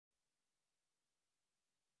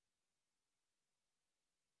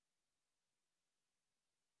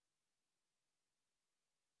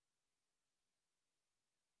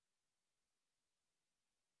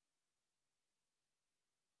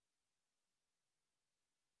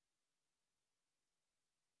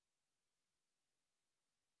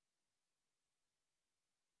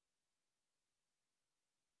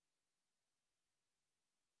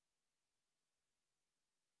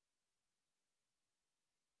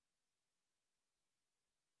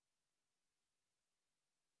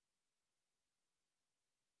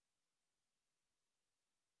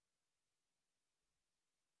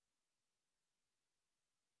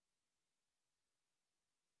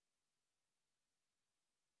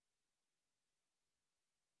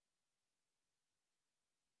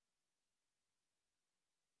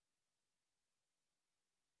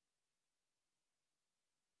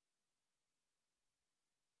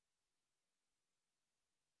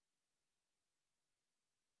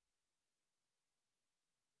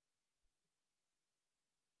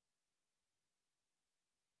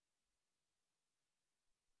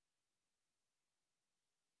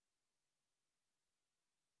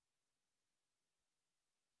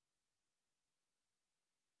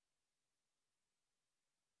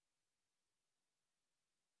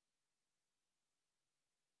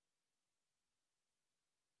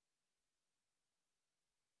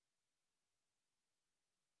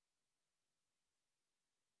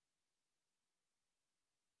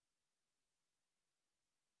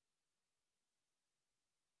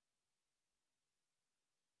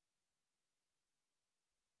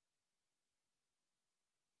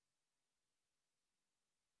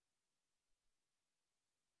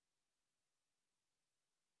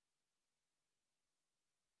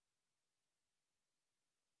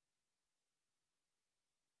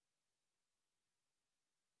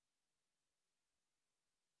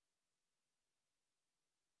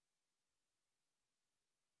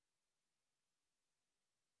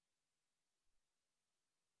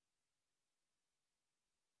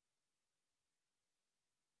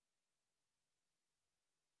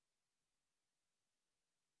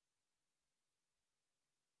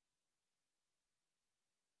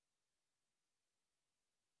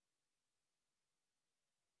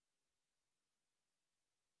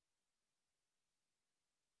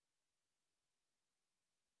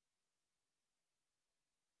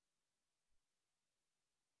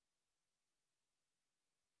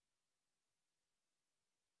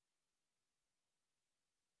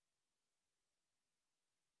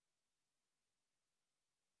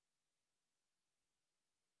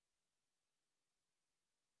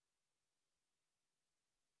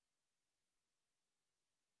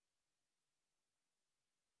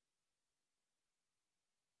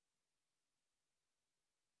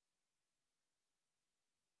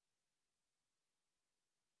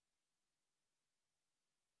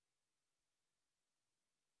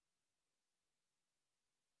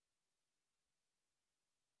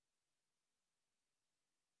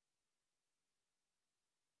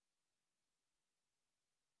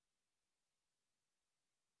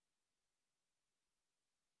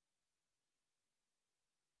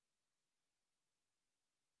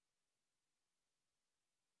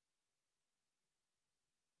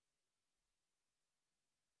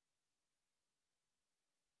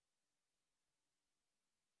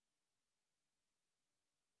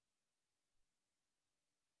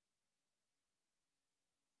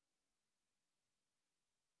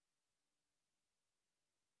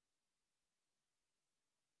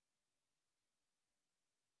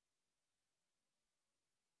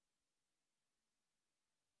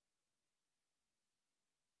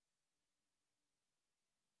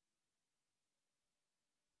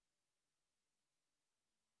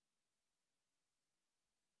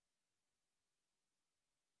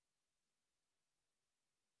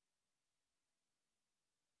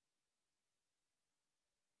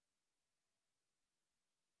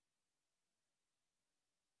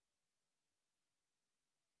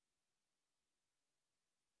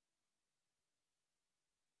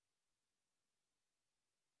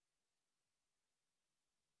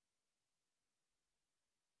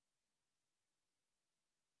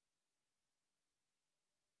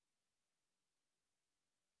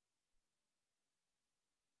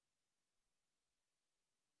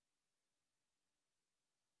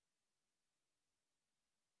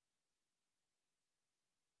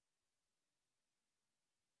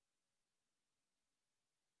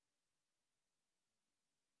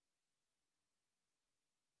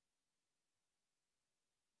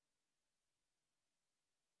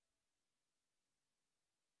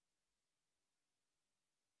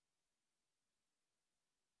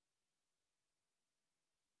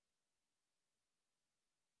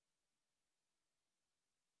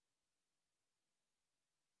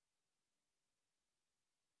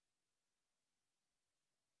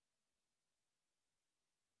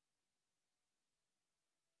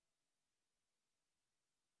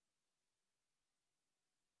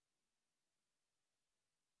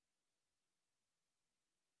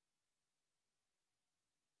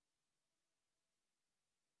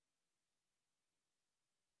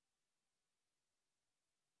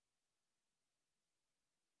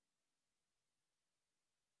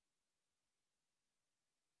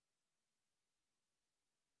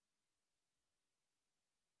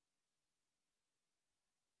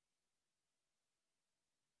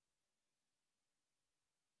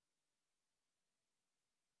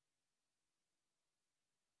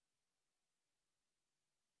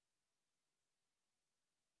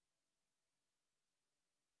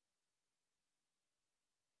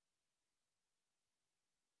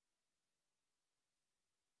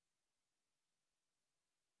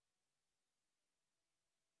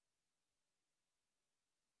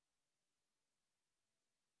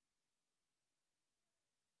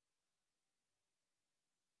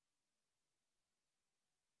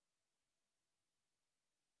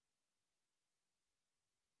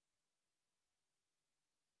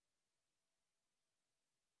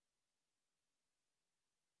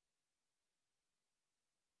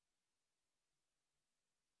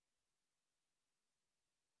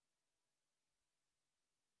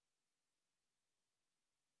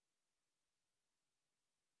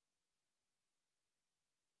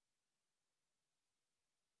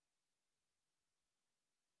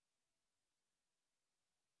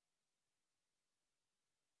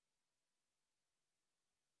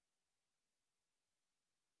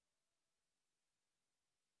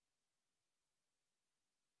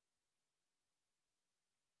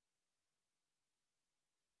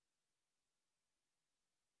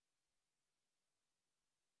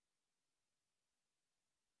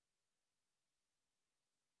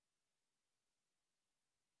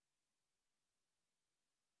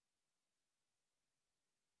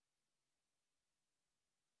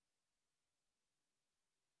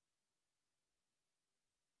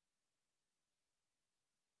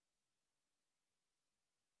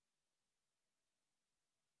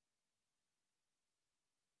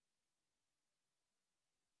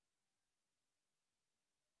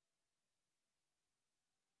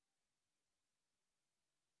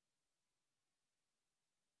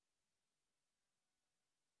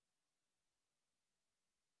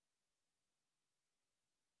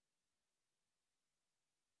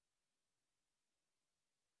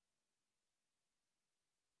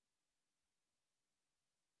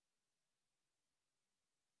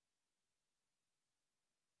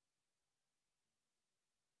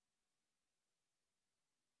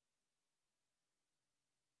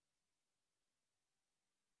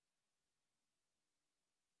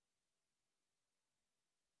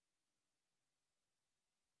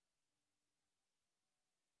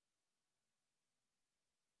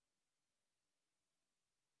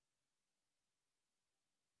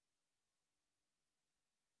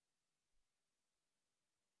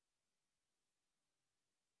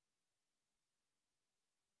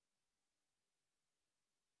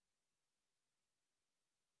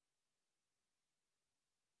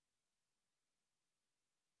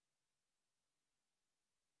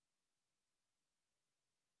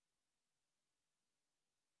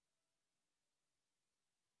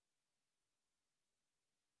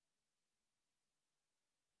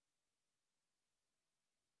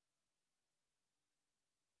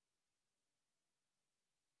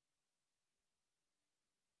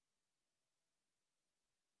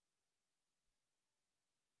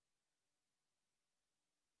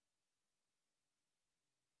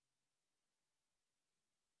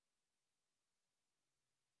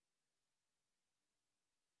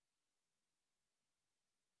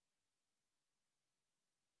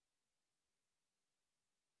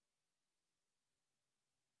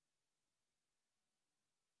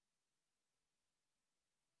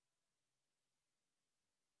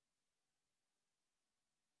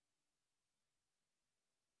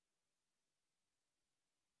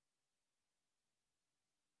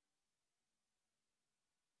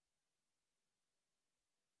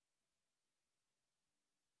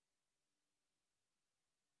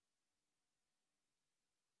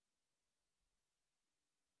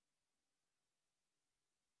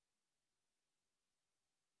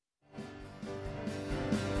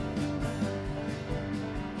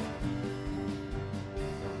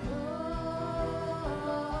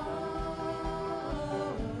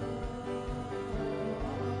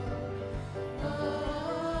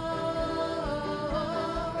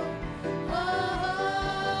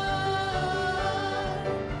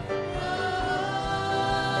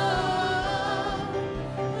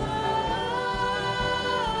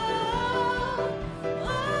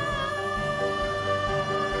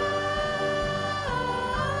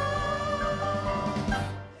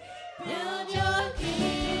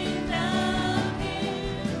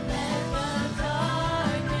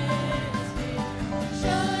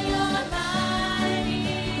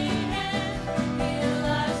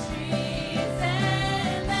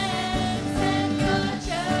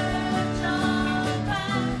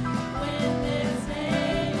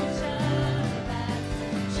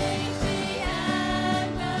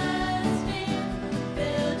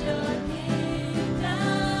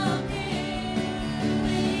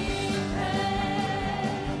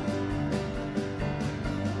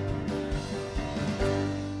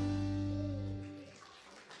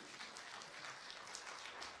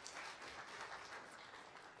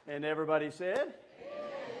And everybody said,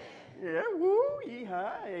 yeah, woo,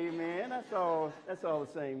 yee-haw, amen. That's all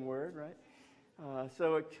the same word, right?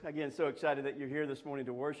 So excited that you're here this morning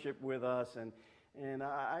to worship with us. And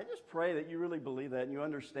I just pray that you really believe that and you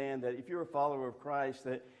understand that if you're a follower of Christ,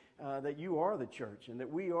 that you are the church and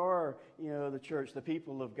that we are, the church, the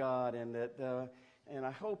people of God, and that and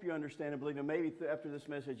I hope you understand and believe. And maybe after this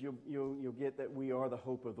message, you'll get that we are the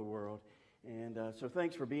hope of the world. And so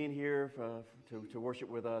thanks for being here to worship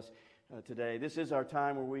with us today. This is our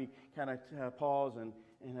time where we kind of pause and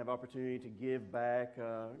have opportunity to give back,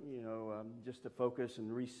 just to focus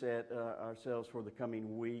and reset ourselves for the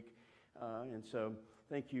coming week. And so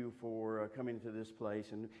thank you for coming to this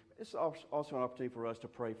place. And it's also an opportunity for us to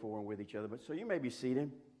pray for and with each other. But so you may be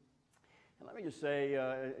seated. And let me just say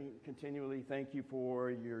continually thank you for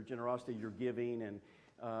your generosity, your giving, and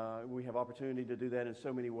we have opportunity to do that in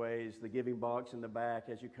so many ways. The giving box in the back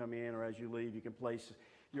as you come in or as you leave, you can place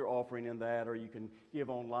your offering in that, or you can give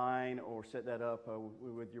online or set that up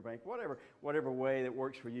with your bank. Whatever way that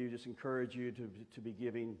works for you, just encourage you to be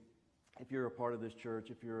giving. If you're a part of this church,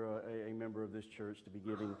 if you're a member of this church, to be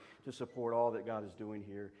giving to support all that God is doing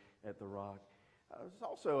here at The Rock. It's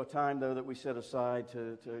also a time, though, that we set aside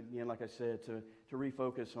to again, like I said, to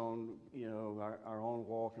refocus on our own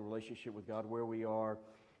walk and relationship with God, where we are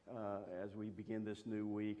as we begin this new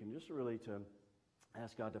week, and just really to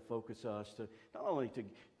ask God to focus us to not only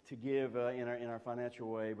to give in our financial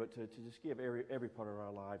way, but to just give every part of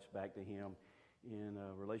our lives back to Him in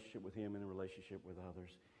a relationship with Him and in a relationship with others.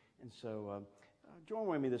 And so join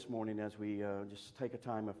with me this morning as we just take a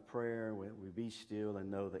time of prayer. We be still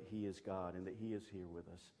and know that He is God and that He is here with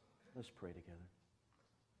us. Let's pray together.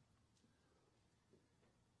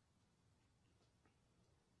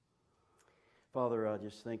 Father, I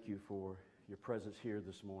just thank you for your presence here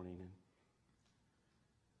this morning and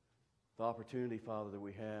the opportunity, Father, that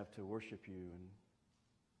we have to worship you and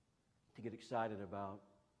to get excited about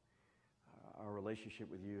our relationship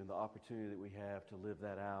with you and the opportunity that we have to live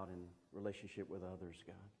that out in relationship with others,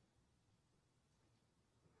 God.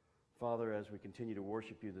 Father, as we continue to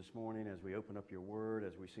worship you this morning, as we open up your word,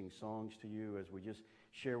 as we sing songs to you, as we just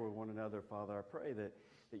share with one another, Father, I pray that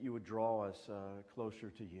you would draw us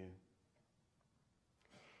closer to you.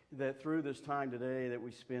 That through this time today that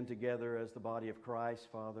we spend together as the body of Christ,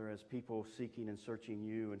 Father, as people seeking and searching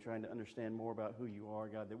you and trying to understand more about who you are,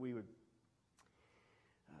 God, that we would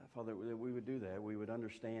Father, that we would do that. We would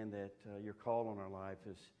understand that your call on our life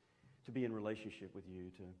is to be in relationship with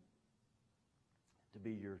you, to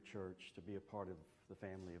be your church, to be a part of the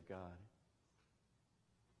family of God.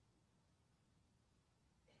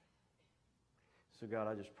 So God,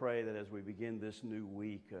 I just pray that as we begin this new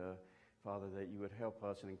week, Father, that you would help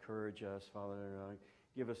us and encourage us, Father.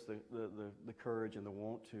 Give us the courage and the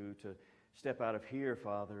want to step out of here,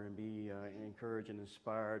 Father, and be encouraged and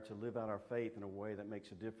inspired to live out our faith in a way that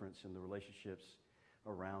makes a difference in the relationships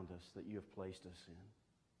around us that you have placed us in.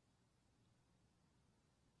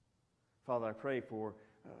 Father, I pray for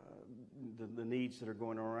the needs that are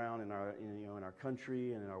going around in our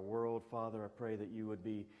country and in our world. Father, I pray that you would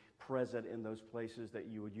be present in those places, that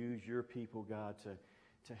you would use your people, God,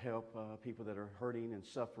 to help people that are hurting and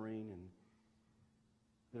suffering and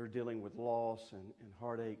that are dealing with loss and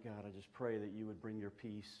heartache. God, I just pray that you would bring your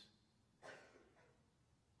peace.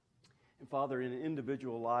 And Father, in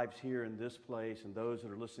individual lives here in this place and those that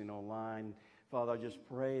are listening online, Father, I just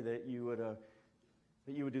pray that you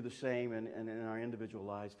would do the same in our individual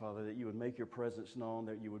lives, Father, that you would make your presence known,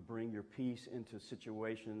 that you would bring your peace into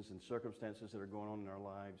situations and circumstances that are going on in our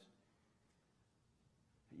lives,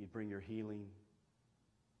 that you'd bring your healing,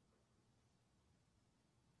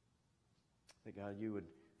 that God, you would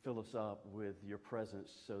fill us up with your presence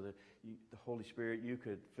so that the Holy Spirit, you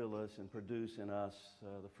could fill us and produce in us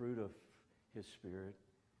the fruit of His Spirit,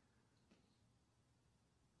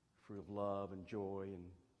 fruit of love and joy and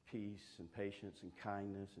peace and patience and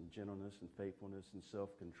kindness and gentleness and faithfulness and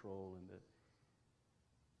self-control, and that,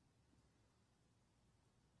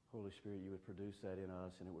 Holy Spirit, you would produce that in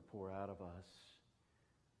us and it would pour out of us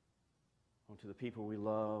onto the people we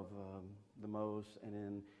love the most, and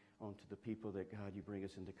then onto the people that, God, you bring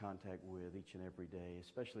us into contact with each and every day,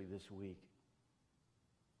 especially this week.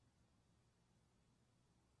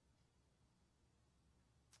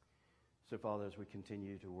 So, Father, as we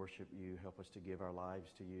continue to worship you, help us to give our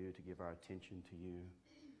lives to you, to give our attention to you,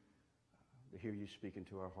 to hear you speak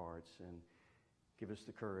into our hearts, and give us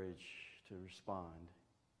the courage to respond,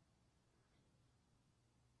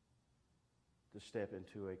 to step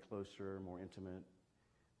into a closer, more intimate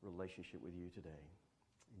relationship with you today.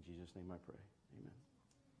 In Jesus' name I pray. Amen.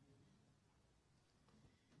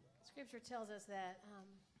 Scripture tells us that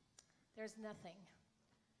There's nothing,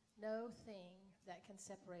 no thing that can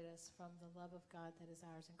separate us from the love of God that is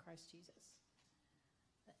ours in Christ Jesus.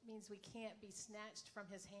 That means we can't be snatched from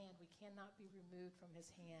his hand. We cannot be removed from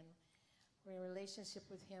his hand. We're in a relationship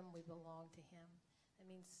with him. We belong to him. That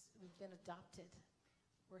means we've been adopted.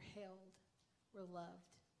 We're held. We're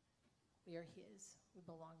loved. We are his. We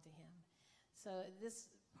belong to him. So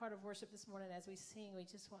this part of worship this morning, as we sing, we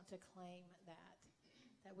just want to claim that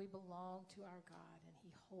we belong to our God, and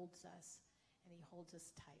he holds us, and he holds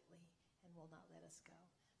us tightly and will not let us go.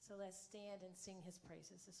 So let's stand and sing his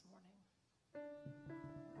praises this morning.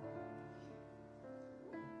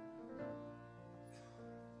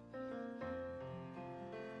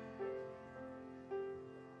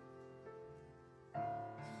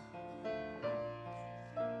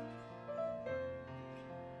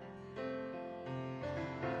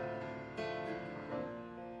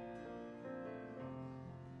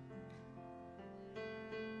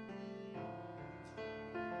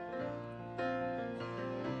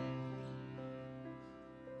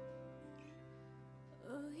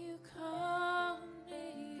 Oh, you call me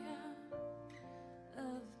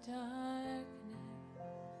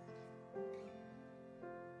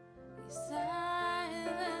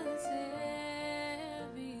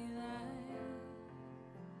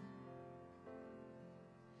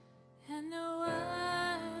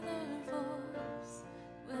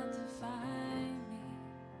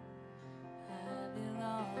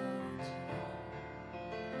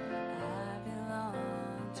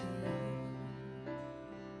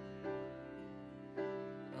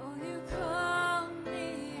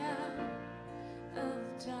out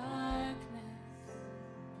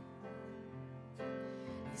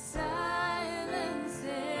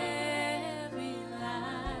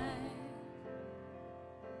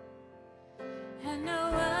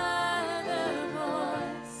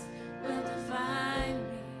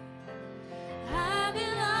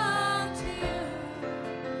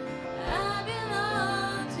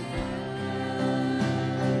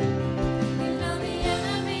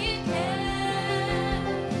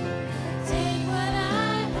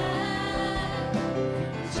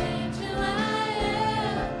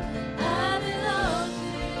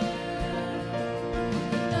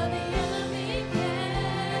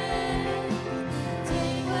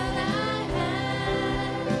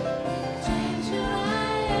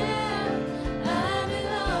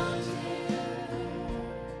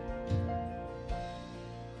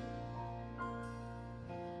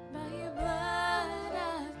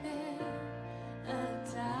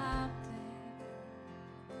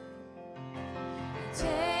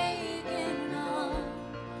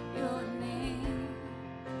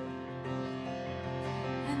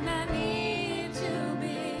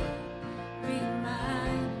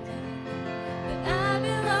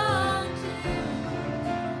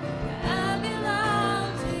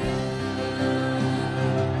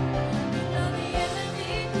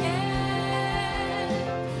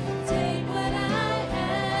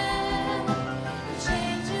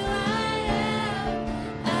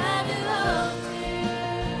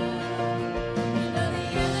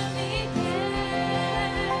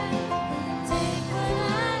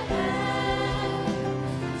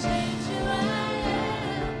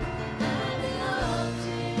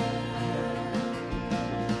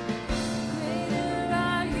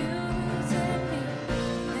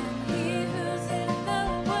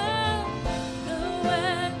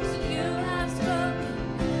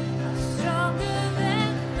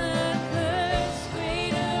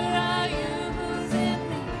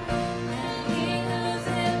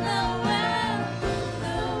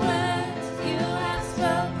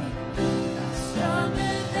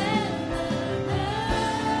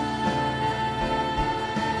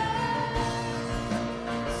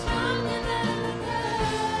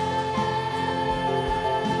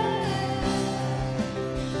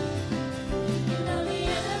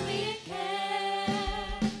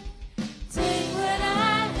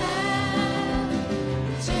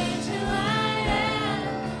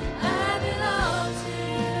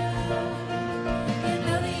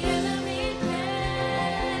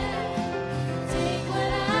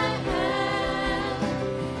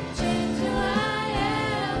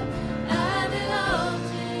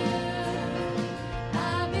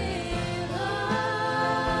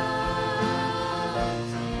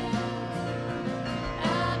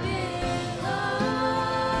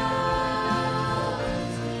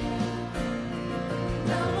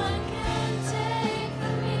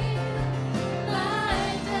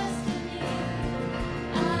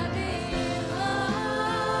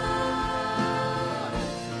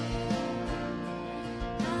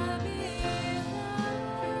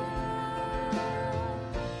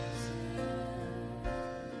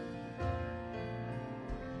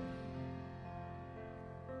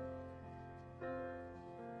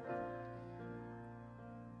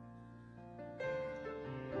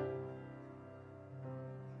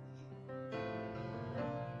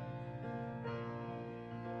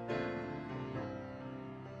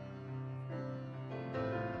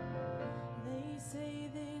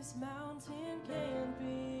this mountain can't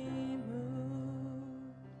be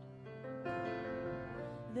moved.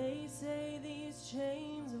 They say these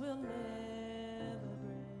chains will never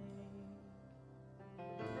break,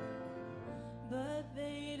 but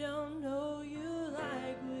they don't know you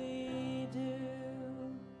like we do.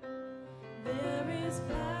 There is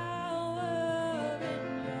power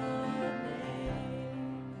in your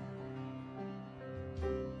name.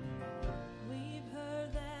 We've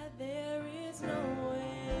heard that there is no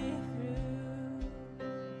way through.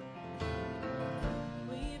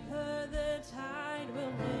 We've heard the tide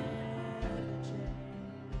will never change.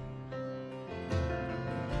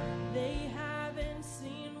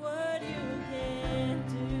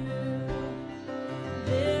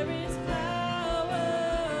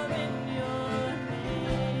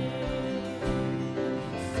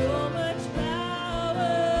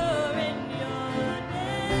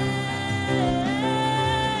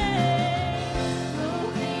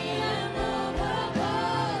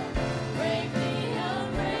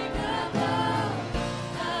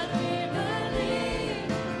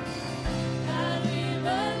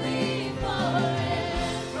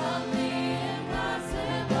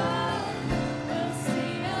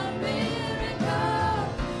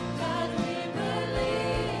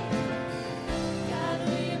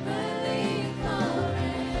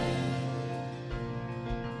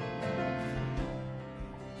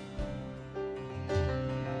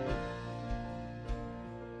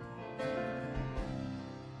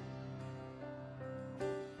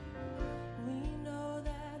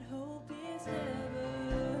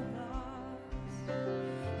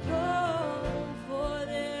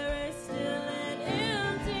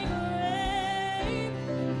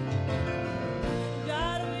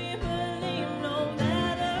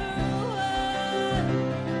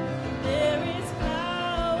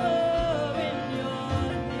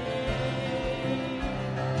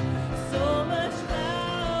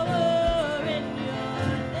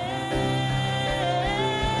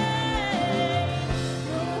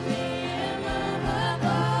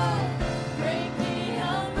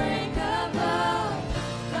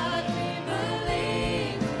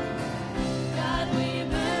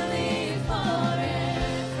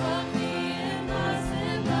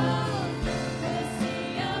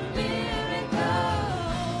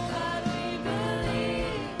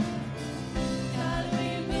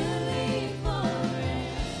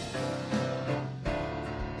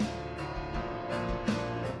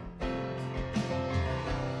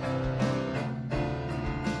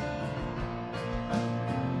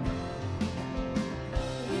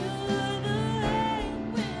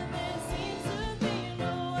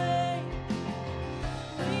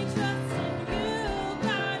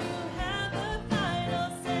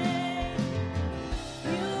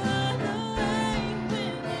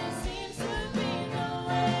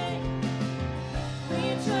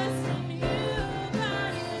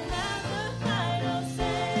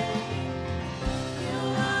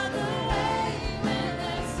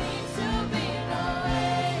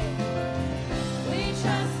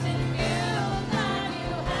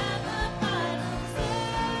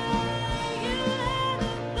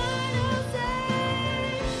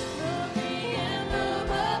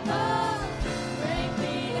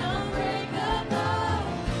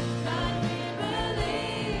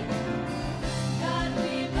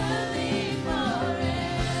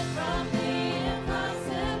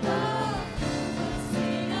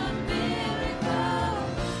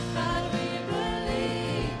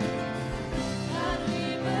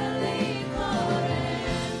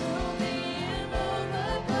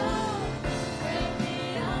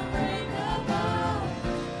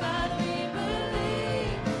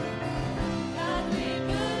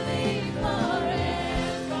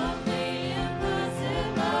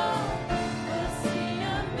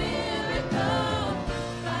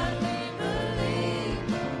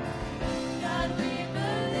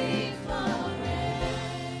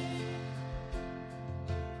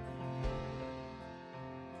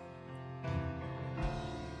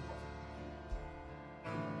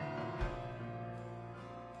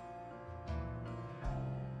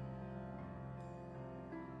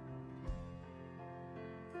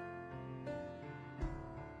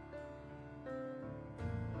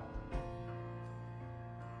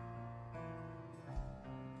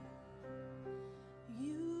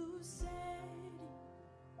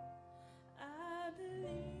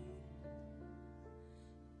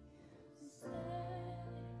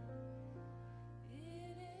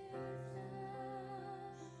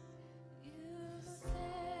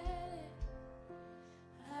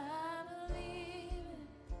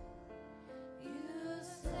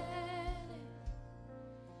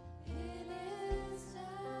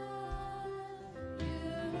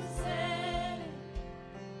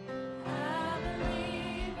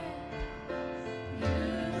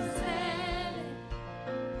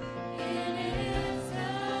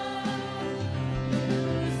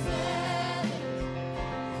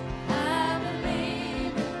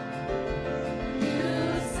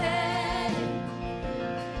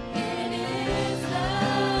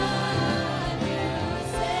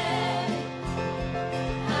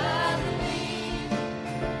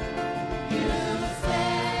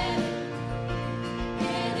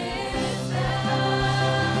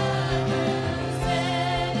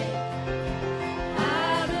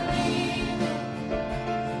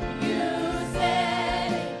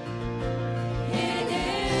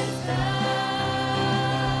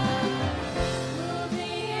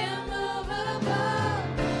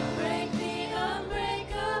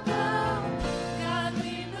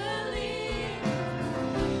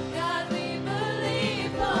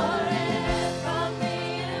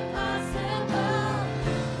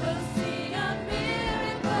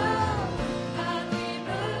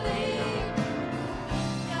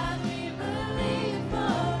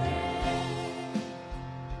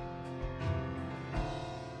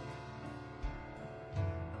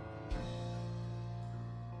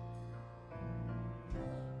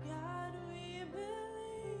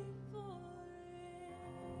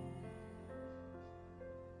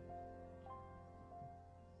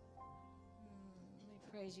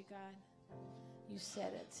 praise you, God. You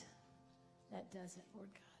said it. That does it, Lord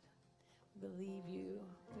God. We believe you.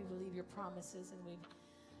 We believe your promises, and we've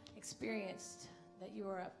experienced that you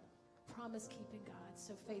are a promise-keeping God,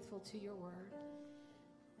 so faithful to your word.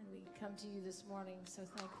 And we come to you this morning so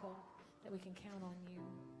thankful that we can count on you.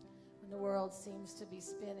 When the world seems to be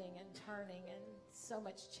spinning and turning and so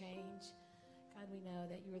much change, God, we know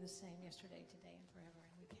that you are the same yesterday, today, and forever,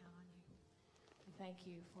 and we count on you. We thank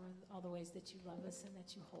you for all the ways that you love us and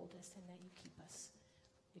that you hold us and that you keep us.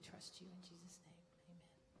 We trust you in Jesus' name.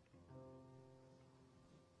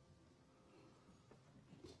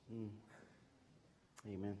 Amen.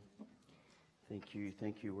 Amen.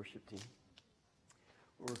 Thank you, worship team.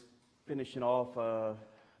 We're finishing off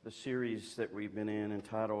the series that we've been in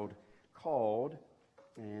entitled Called,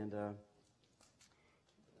 and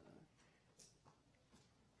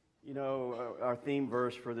our theme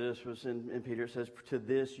verse for this was in Peter. It says, "To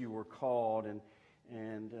this you were called,"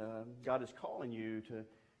 and God is calling you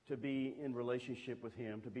to be in relationship with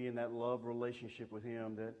Him, to be in that love relationship with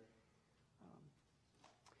Him, that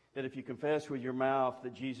if you confess with your mouth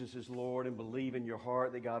that Jesus is Lord and believe in your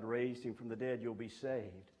heart that God raised Him from the dead, you'll be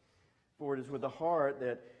saved. For it is with the heart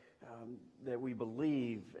that we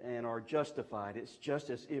believe and are justified. It's just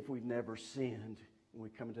as if we've never sinned when we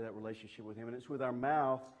come into that relationship with Him. And it's with our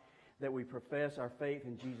mouth that we profess our faith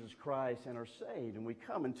in Jesus Christ and are saved. And we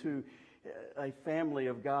come into a family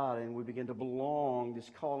of God, and we begin to belong,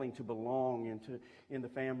 this calling to belong in the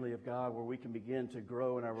family of God, where we can begin to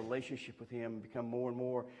grow in our relationship with Him and become more and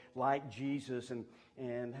more like Jesus,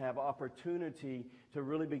 and have opportunity to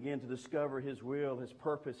really begin to discover His will, His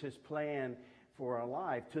purpose, His plan for our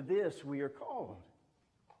life. To this we are called.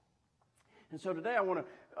 And so today I want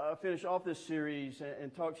to finish off this series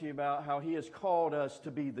and talk to you about how He has called us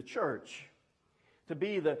to be the church, to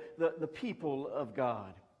be the people of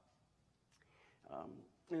God.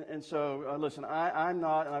 So, listen, I'm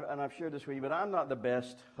not, and I've shared this with you, but I'm not the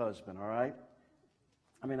best husband, all right?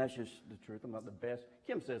 I mean, that's just the truth. I'm not the best.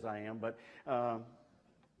 Kim says I am, but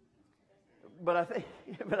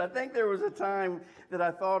I think there was a time that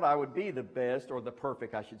I thought I would be the best, or the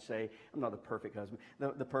perfect, I should say. I'm not the perfect husband.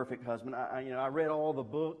 The perfect husband. I read all the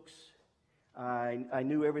books. I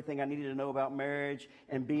knew everything I needed to know about marriage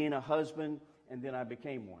and being a husband, and then I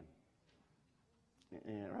became one.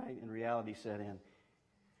 Right? And reality set in.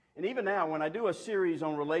 And even now, when I do a series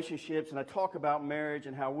on relationships and I talk about marriage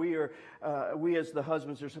and how we as the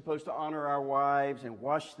husbands are supposed to honor our wives and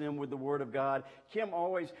wash them with the Word of God, Kim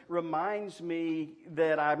always reminds me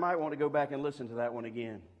that I might want to go back and listen to that one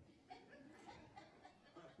again.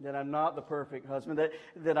 That I'm not the perfect husband,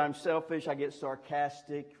 that I'm selfish, I get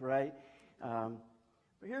sarcastic, right?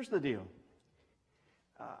 But here's the deal.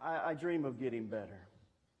 I dream of getting better.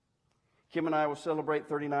 Kim and I will celebrate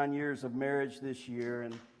 39 years of marriage this year,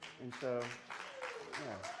 and so,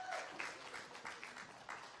 yeah.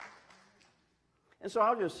 And so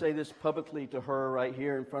I'll just say this publicly to her right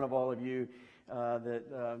here in front of all of you,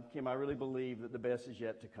 that, Kim, I really believe that the best is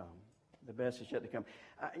yet to come. The best is yet to come.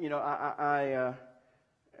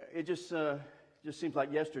 It just seems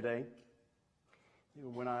like yesterday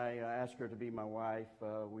when I asked her to be my wife.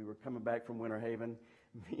 We were coming back from Winter Haven.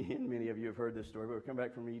 And many of you have heard this story. We were coming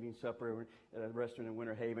back from eating supper at a restaurant in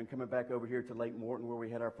Winter Haven, coming back over here to Lake Morton where we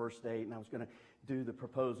had our first date, and I was going to do the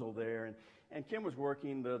proposal there. And Kim was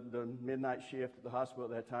working the midnight shift at the hospital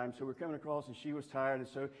at that time, so we were coming across, and she was tired, and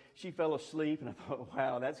so she fell asleep, and I thought,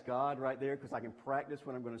 wow, that's God right there, because I can practice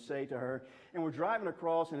what I'm going to say to her. And we're driving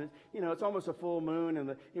across, and it's almost a full moon,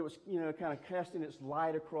 and it was kind of casting its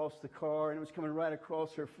light across the car, and it was coming right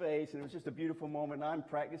across her face, and it was just a beautiful moment. And I'm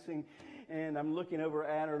practicing, and I'm looking over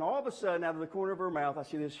at her, and all of a sudden, out of the corner of her mouth, I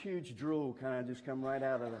see this huge drool kind of just come right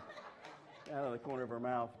out of the corner of her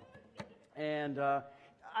mouth. And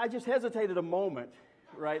I just hesitated a moment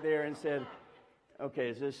right there and said, okay,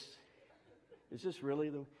 is this really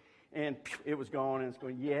the... And it was gone, and it's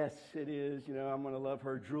going, yes, it is. I'm going to love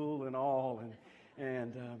her drool and all.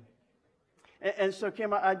 And so,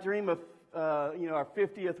 Kim, I dream of, our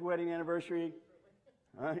 50th wedding anniversary.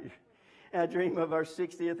 I dream of our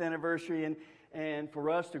 60th anniversary, and for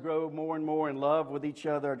us to grow more and more in love with each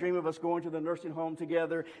other. I dream of us going to the nursing home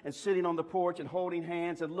together and sitting on the porch and holding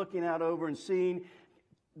hands and looking out over and seeing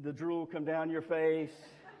the drool come down your face.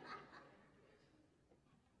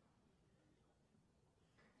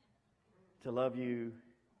 To love you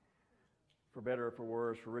for better or for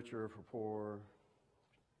worse, for richer or for poorer,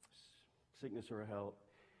 sickness or health,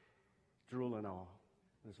 drool and all,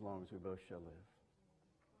 as long as we both shall live.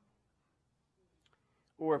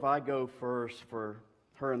 Or if I go first, for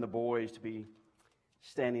her and the boys to be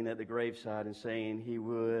standing at the graveside and saying he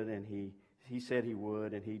would and he He said He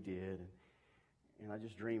would, and He did. And I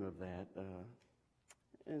just dream of that.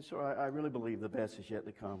 And so I really believe the best is yet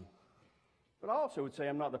to come. But I also would say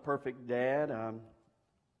I'm not the perfect dad.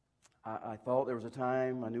 I thought there was a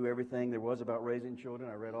time I knew everything there was about raising children.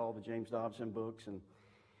 I read all the James Dobson books, and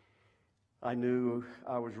I knew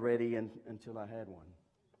I was ready until I had one.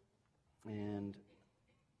 And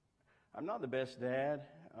I'm not the best dad,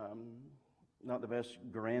 not the best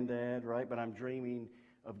granddad, right? But I'm dreaming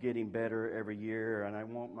of getting better every year, and I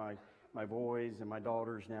want my boys and my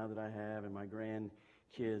daughters now that I have and my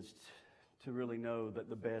grandkids to really know that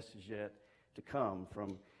the best is yet to come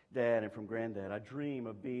from dad and from granddad. I dream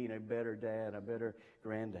of being a better dad, a better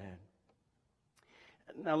granddad.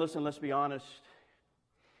 Now listen, let's be honest.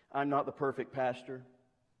 I'm not the perfect pastor,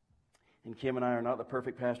 and Kim and I are not the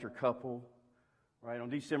perfect pastor couple. Right? On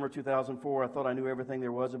December 2004, I thought I knew everything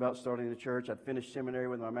there was about starting the church. I'd finished seminary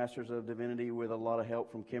with my Master's of Divinity with a lot of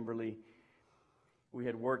help from Kimberly. We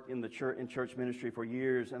had worked in church ministry for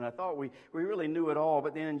years, and I thought we really knew it all.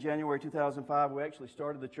 But then in January 2005, we actually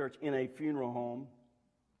started the church in a funeral home.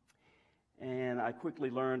 And I quickly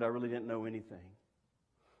learned I really didn't know anything.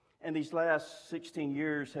 And these last 16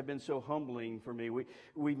 years have been so humbling for me.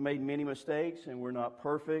 We've made many mistakes, and we're not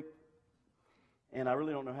perfect. And I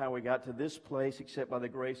really don't know how we got to this place except by the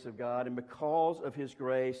grace of God. And because of His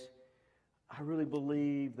grace, I really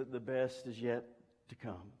believe that the best is yet to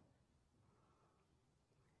come.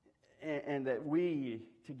 And that we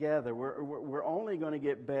together, we're only going to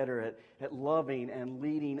get better at loving and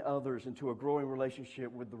leading others into a growing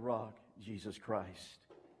relationship with the rock, Jesus Christ.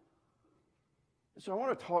 So I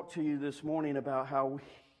want to talk to you this morning about how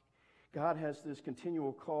God has this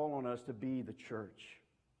continual call on us to be the church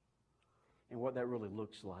and what that really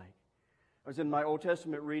looks like. I was in my Old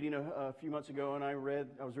Testament reading a few months ago, and I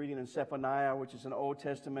was reading in Zephaniah, which is an Old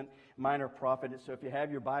Testament minor prophet. So if you have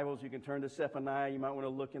your Bibles, you can turn to Zephaniah. You might want to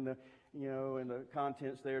look in the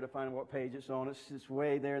contents there to find what page it's on. It's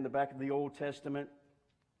way there in the back of the Old Testament.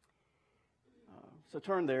 So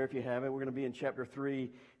turn there if you have it. We're going to be in chapter 3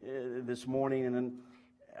 this morning. And then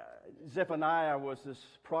Zephaniah was this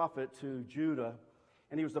prophet to Judah.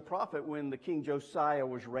 And he was the prophet when the king Josiah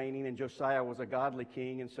was reigning, and Josiah was a godly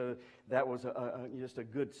king, and so that was just a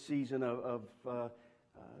good season of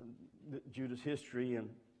Judah's history. And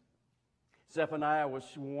Zephaniah was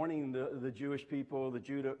warning the Jewish people,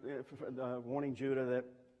 warning Judah that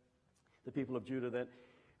the people of Judah that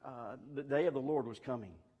the day of the Lord was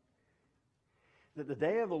coming. That the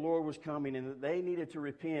day of the Lord was coming, and that they needed to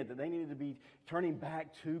repent, that they needed to be turning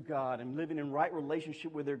back to God and living in right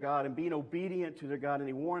relationship with their God and being obedient to their God. And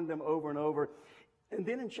he warned them over and over. And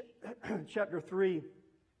then in chapter 3,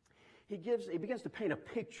 he begins to paint a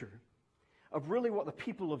picture of really what the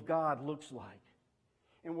people of God looks like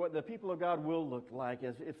and what the people of God will look like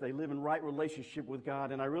as if they live in right relationship with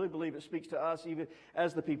God. And I really believe it speaks to us even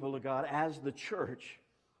as the people of God, as the church.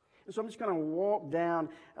 And so I'm just going to walk down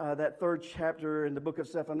that third chapter in the book of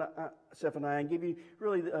Zephaniah and give you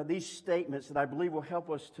really these statements that I believe will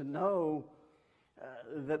help us to know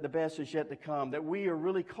that the best is yet to come, that we are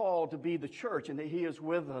really called to be the church and that He is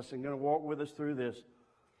with us and going to walk with us through this.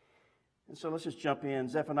 And so let's just jump in.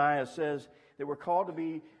 Zephaniah says that we're called to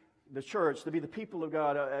be the church, to be the people of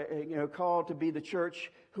God, called to be the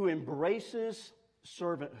church who embraces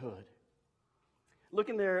servanthood. Look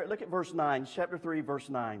at verse 9, chapter 3, verse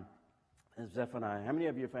 9. Zephaniah. How many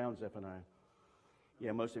of you have found Zephaniah?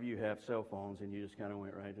 Yeah, most of you have cell phones and you just kind of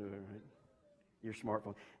went right to it, right? Your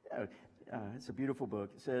smartphone. It's a beautiful book.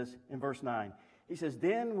 It says in verse 9, he says,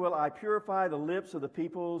 "Then will I purify the lips of the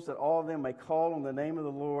peoples, that all of them may call on the name of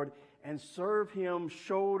the Lord and serve Him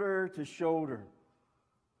shoulder to shoulder."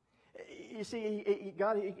 You see,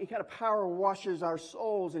 God, He kind of power washes our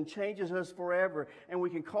souls and changes us forever. And we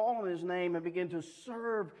can call on His name and begin to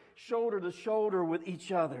serve shoulder to shoulder with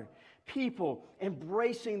each other. People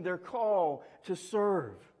embracing their call to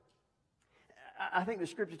serve. I think the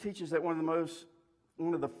Scripture teaches that one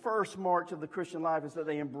of the first marks of the Christian life is that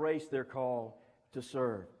they embrace their call to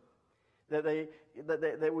serve. That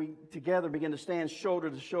we together begin to stand shoulder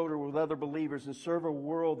to shoulder with other believers and serve a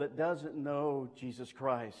world that doesn't know Jesus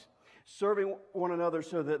Christ. Serving one another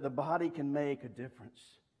so that the body can make a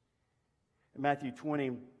difference. In Matthew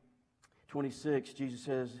 20:26, Jesus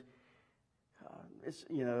says,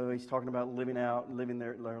 He's talking about living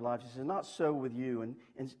their lives. He says, "Not so with you." And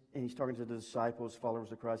he's talking to the disciples,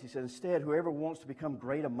 followers of Christ. He said, "Instead, whoever wants to become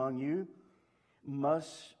great among you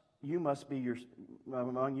must be your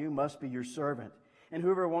servant. And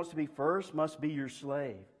whoever wants to be first must be your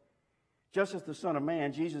slave. Just as the Son of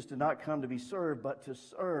Man, Jesus did not come to be served, but to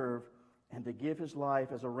serve and to give His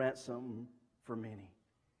life as a ransom for many."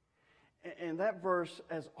 And that verse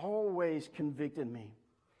has always convicted me,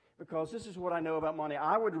 because this is what I know about Monty.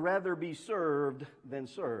 I would rather be served than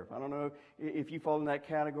serve. I don't know if you fall in that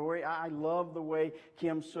category. I love the way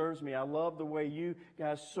Kim serves me. I love the way you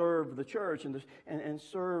guys serve the church and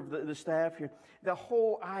serve the staff here. The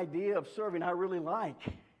whole idea of serving I really like.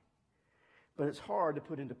 But it's hard to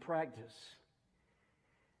put into practice,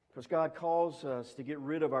 because God calls us to get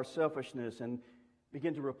rid of our selfishness and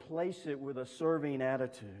begin to replace it with a serving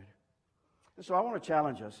attitude. And so I want to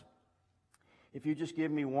challenge us. If you just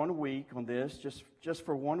give me 1 week on this, just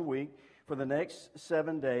for 1 week, for the next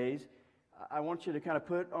 7 days, I want you to kind of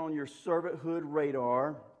put on your servanthood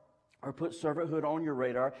radar, or put servanthood on your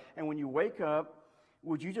radar. And when you wake up,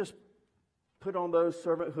 would you just put on those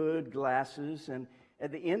servanthood glasses, and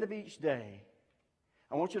at the end of each day,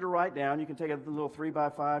 I want you to write down. You can take a little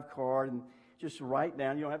 3x5 card and just write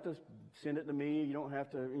down. You don't have to send it to me. You don't have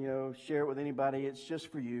to, share it with anybody. It's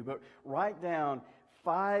just for you. But write down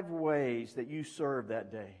 5 ways that you served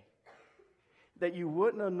that day that you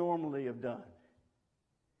wouldn't have normally have done.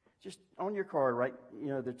 Just on your card, right?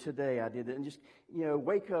 Today I did it. And just,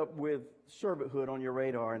 wake up with servanthood on your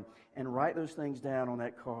radar and write those things down on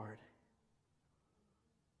that card.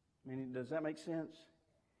 I mean, does that make sense?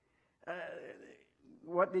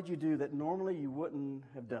 What did you do that normally you wouldn't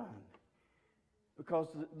have done? Because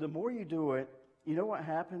the more you do it, you know what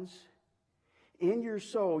happens? In your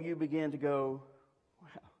soul, you begin to go,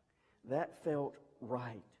 wow, that felt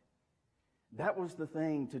right. That was the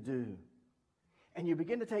thing to do. And you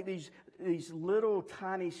begin to take these little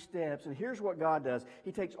tiny steps. And here's what God does.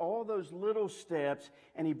 He takes all those little steps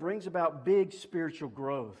and He brings about big spiritual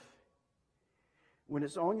growth. When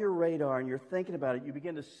it's on your radar and you're thinking about it, you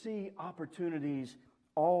begin to see opportunities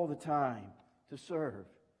all the time to serve.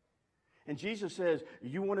 And Jesus says,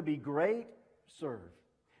 you want to be great? Serve.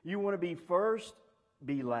 You want to be first?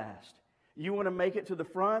 Be last. You want to make it to the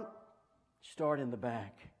front? Start in the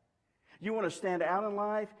back. You want to stand out in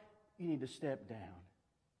life? You need to step down.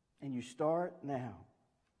 And you start now.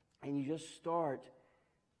 And you just start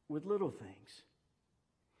with little things.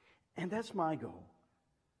 And that's my goal.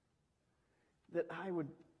 That I would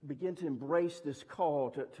begin to embrace this call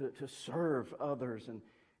to serve others and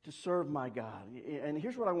to serve my God. And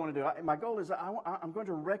here's what I want to do. My goal is I'm going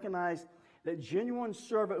to recognize that genuine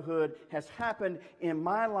servanthood has happened in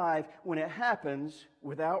my life when it happens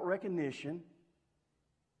without recognition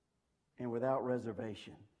and without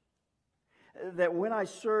reservation. That when I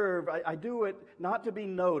serve, I do it not to be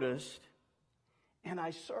noticed, and I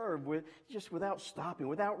serve without stopping,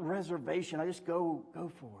 without reservation. I just go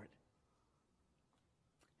for it.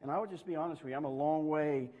 And I would just be honest with you, I'm a long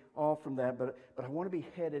way off from that, but I want to be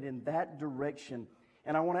headed in that direction.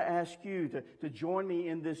 And I want to ask you to join me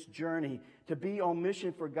in this journey, to be on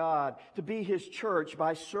mission for God, to be His church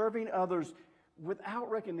by serving others without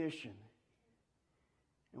recognition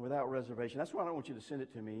and without reservation. That's why I don't want you to send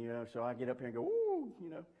it to me, so I get up here and go, ooh,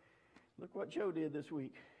 look what Joe did this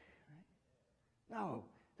week. Right? No,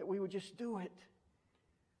 that we would just do it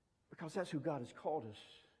because that's who God has called us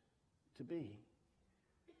to be.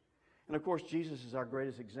 And of course, Jesus is our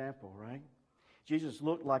greatest example, right? Jesus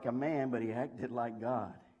looked like a man, but He acted like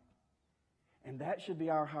God. And that should be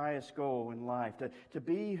our highest goal in life, to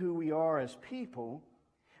be who we are as people,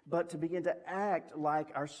 but to begin to act like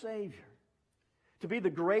our Savior. To be the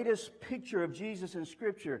greatest picture of Jesus in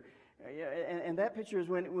Scripture. And that picture is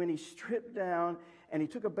when He stripped down and He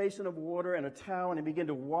took a basin of water and a towel and He began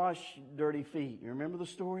to wash dirty feet. You remember the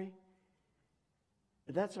story?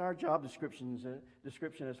 That's our job description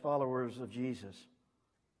as followers of Jesus.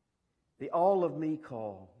 The all of me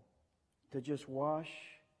call to just wash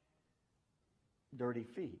dirty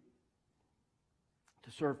feet.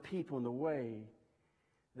 To serve people in the way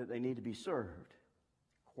that they need to be served.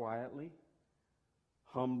 Quietly,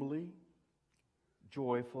 humbly,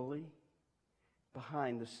 joyfully,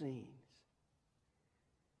 behind the scenes.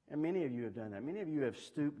 And many of you have done that. Many of you have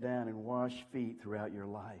stooped down and washed feet throughout your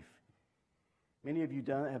life. Many of you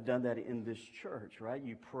have done that in this church, right?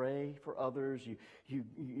 You pray for others,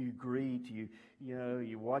 you greet,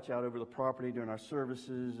 you watch out over the property during our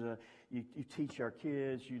services, you teach our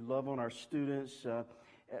kids, you love on our students,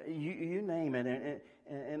 you name it.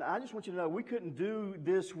 And I just want you to know we couldn't do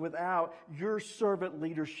this without your servant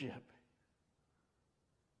leadership.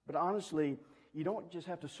 But honestly, you don't just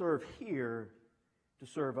have to serve here to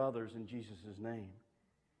serve others in Jesus' name.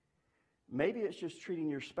 Maybe it's just treating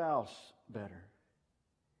your spouse better.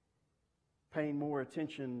 Paying more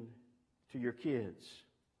attention to your kids.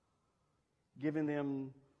 Giving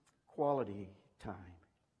them quality time.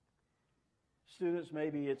 Students,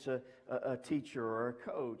 maybe it's a teacher or a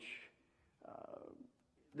coach.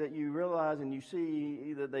 that you realize and you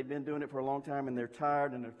see that they've been doing it for a long time and they're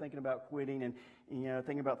tired and they're thinking about quitting and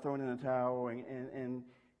thinking about throwing in the towel and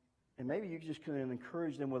maybe you just can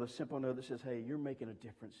encourage them with a simple note that says, hey, you're making a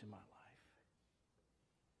difference in my life.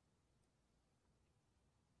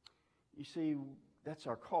 You see, that's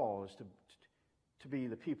our call, is to be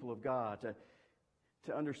the people of God,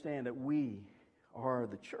 to understand that we are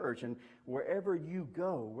the church, and wherever you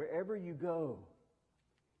go,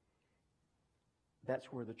 that's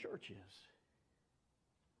where the church is.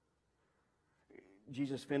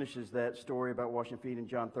 Jesus finishes that story about washing feet in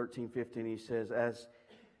John 13:15.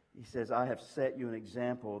 He says, I have set you an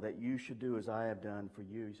example that you should do as I have done for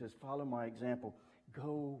you. He says, follow my example.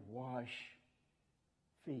 Go wash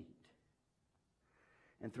feet.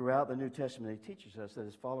 And throughout the New Testament, he teaches us that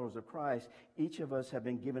as followers of Christ, each of us have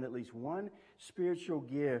been given at least one spiritual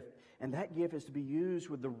gift, and that gift is to be used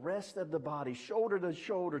with the rest of the body, shoulder to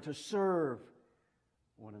shoulder, to serve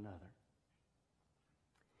one another.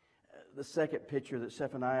 The second picture that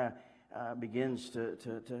Zephaniah begins to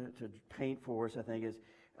paint for us, I think, is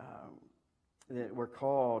that we're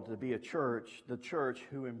called to be a church, the church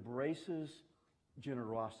who embraces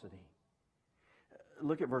generosity.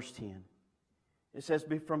 Look at verse 10. It says,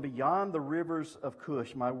 from beyond the rivers of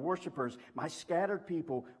Cush, my worshipers, my scattered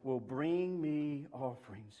people will bring me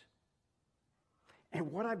offerings.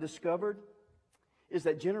 And what I've discovered is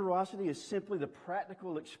that generosity is simply the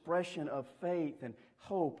practical expression of faith and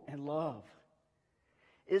hope and love.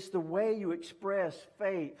 It's the way you express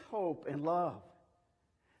faith, hope, and love.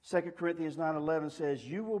 2 Corinthians 9:11 says,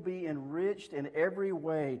 you will be enriched in every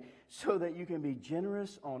way so that you can be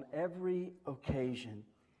generous on every occasion.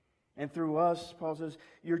 And through us, Paul says,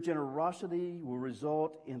 your generosity will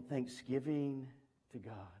result in thanksgiving to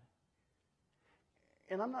God.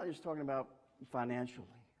 And I'm not just talking about financially,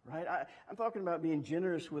 right? I'm talking about being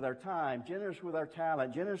generous with our time, generous with our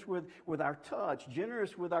talent, generous with our touch,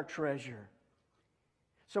 generous with our treasure.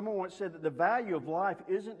 Someone once said that the value of life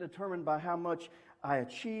isn't determined by how much I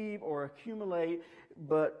achieve or accumulate,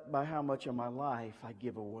 but by how much of my life I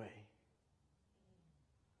give away.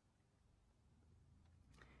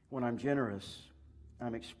 When I'm generous,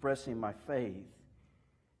 I'm expressing my faith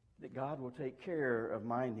that God will take care of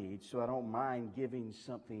my needs, so I don't mind giving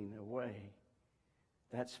something away.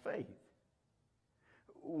 That's faith.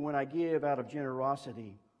 When I give out of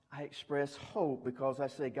generosity, I express hope because I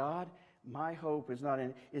say, God, my hope is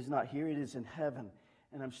not here, it is in heaven.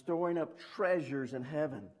 And I'm storing up treasures in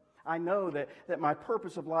heaven. I know that my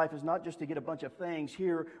purpose of life is not just to get a bunch of things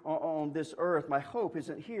here on this earth. My hope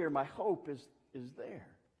isn't here, my hope is there.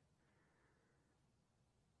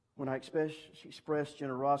 When I express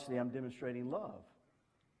generosity, I'm demonstrating love.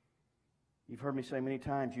 You've heard me say many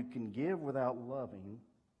times, you can give without loving,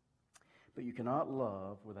 but you cannot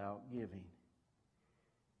love without giving.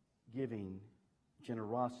 Giving,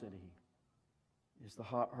 generosity, is the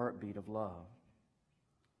heartbeat of love.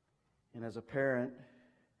 And as a parent,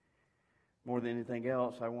 more than anything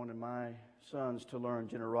else, I wanted my sons to learn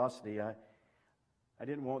generosity. I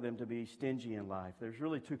didn't want them to be stingy in life. There's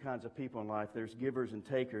really two kinds of people in life. There's givers and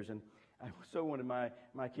takers. And I so wanted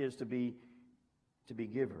my kids to be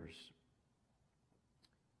givers.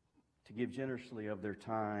 To give generously of their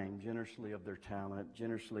time, generously of their talent,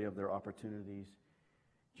 generously of their opportunities,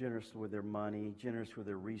 generous with their money, generous with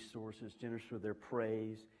their resources, generous with their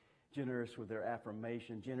praise, generous with their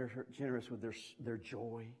affirmation, generous with their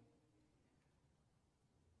joy.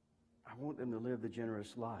 I want them to live the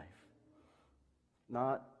generous life.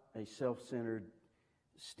 Not a self-centered,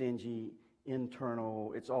 stingy,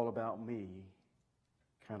 internal, it's all about me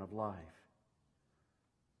kind of life.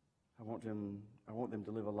 I want them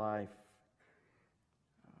to live a life,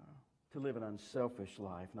 to live an unselfish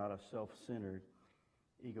life, not a self-centered,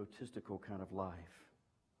 egotistical kind of life.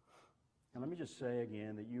 And let me just say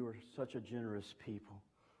again that you are such a generous people,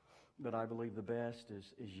 that I believe the best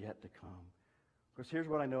is yet to come. Because here's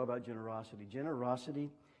what I know about generosity. Generosity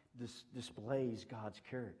displays God's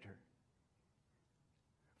character.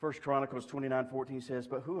 1 Chronicles 29:14 says,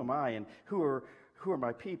 but who am I and who are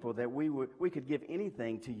my people that we could give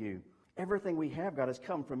anything to you? Everything we have, God, has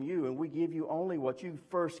come from you, and we give you only what you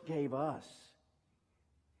first gave us.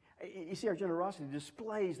 You see, our generosity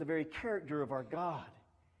displays the very character of our God.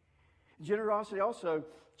 Generosity also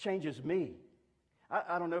changes me.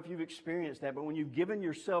 I don't know if you've experienced that, but when you've given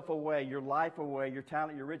yourself away, your life away, your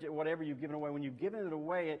talent, your riches, whatever you've given away, when you've given it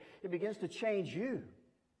away, it begins to change you.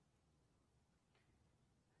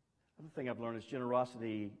 Another thing I've learned is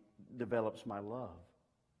generosity develops my love.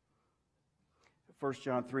 1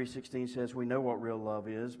 John 3:16 says, we know what real love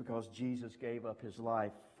is because Jesus gave up his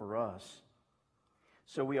life for us.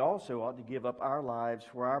 So we also ought to give up our lives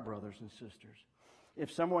for our brothers and sisters.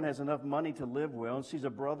 If someone has enough money to live well and sees a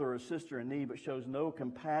brother or sister in need but shows no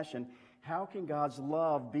compassion, how can God's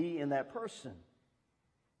love be in that person?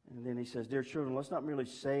 And then he says, dear children, let's not merely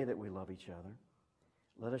say that we love each other.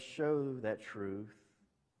 Let us show that truth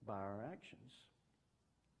by our actions.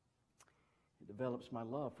 It develops my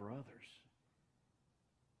love for others.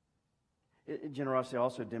 Generosity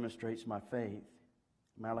also demonstrates my faith.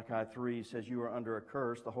 Malachi 3 says, you are under a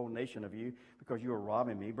curse, the whole nation of you, because you are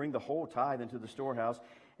robbing me. Bring the whole tithe into the storehouse,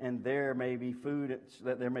 and there may be food,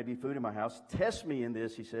 that there may be food in my house. Test me in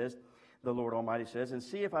this, he says, the Lord Almighty says, and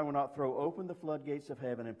see if I will not throw open the floodgates of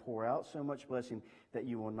heaven and pour out so much blessing that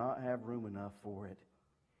you will not have room enough for it.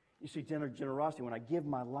 You see, generosity, when I give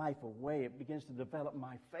my life away, it begins to develop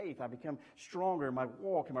my faith. I become stronger in my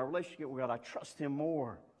walk, in my relationship with God. I trust Him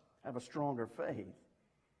more. I have a stronger faith.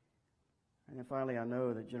 And then finally, I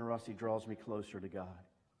know that generosity draws me closer to God.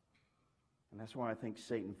 And that's why I think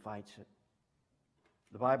Satan fights it.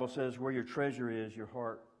 The Bible says, where your treasure is, your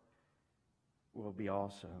heart will be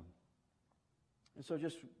also. And so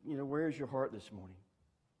just, where is your heart this morning?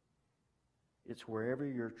 It's wherever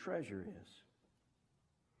your treasure is.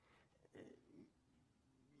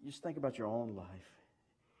 Just think about your own life.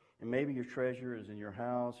 And maybe your treasure is in your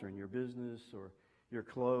house or in your business or your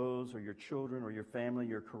clothes or your children or your family,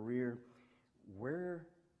 your career. Where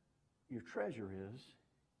your treasure is,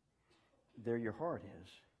 there your heart is.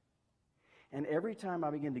 And every time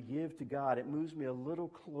I begin to give to God, it moves me a little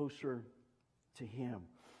closer to Him.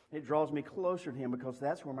 It draws me closer to Him because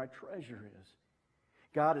that's where my treasure is.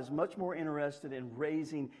 God is much more interested in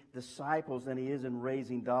raising disciples than He is in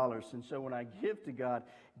raising dollars. And so when I give to God,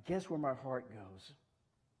 guess where my heart goes?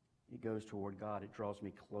 It goes toward God. It draws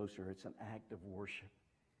me closer. It's an act of worship.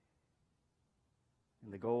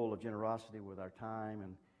 And the goal of generosity with our time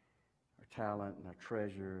and our talent and our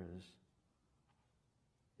treasure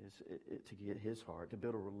is to get His heart, to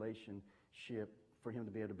build a relationship, for Him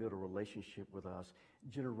to be able to build a relationship with us.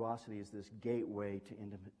 Generosity is this gateway to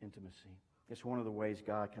intimacy. It's one of the ways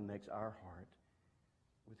God connects our heart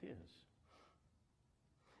with His.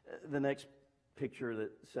 The next picture that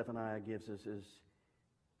Zephaniah gives us is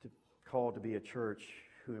called to be a church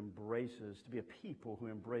who embraces, to be a people who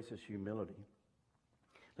embraces humility.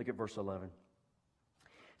 Look at verse 11. It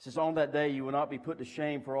says, on that day you will not be put to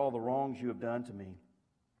shame for all the wrongs you have done to me,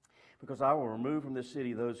 because I will remove from this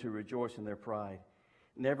city those who rejoice in their pride.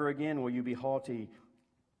 Never again will you be haughty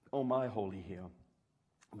on my holy hill,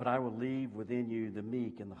 but I will leave within you the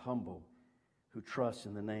meek and the humble who trust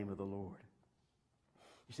in the name of the Lord.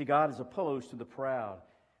 You see, God is opposed to the proud,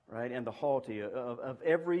 right, and the haughty of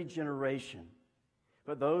every generation.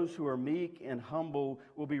 But those who are meek and humble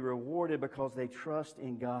will be rewarded because they trust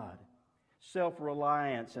in God.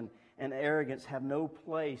 Self-reliance and arrogance have no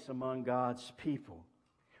place among God's people.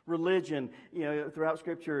 Religion, throughout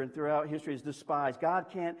Scripture and throughout history is despised. God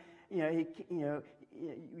can't, we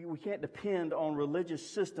can't depend on religious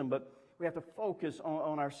system, but we have to focus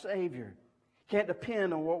on our Savior. Can't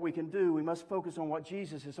depend on what we can do. We must focus on what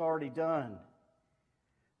Jesus has already done.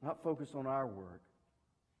 Not focus on our work,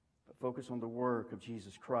 but focus on the work of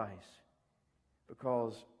Jesus Christ.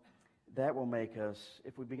 Because that will make us,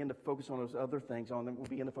 if we begin to focus on those other things, we'll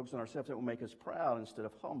begin to focus on ourselves, it will make us proud instead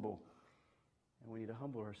of humble. And we need to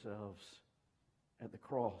humble ourselves at the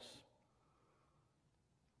cross.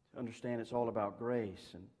 To understand it's all about grace.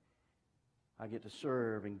 And I get to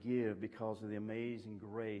serve and give because of the amazing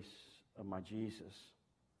grace of my Jesus.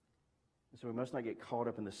 And so we must not get caught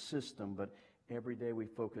up in the system, but every day we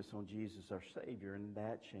focus on Jesus, our Savior, and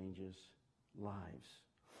that changes lives.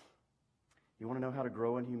 You want to know how to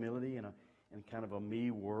grow in humility in kind of a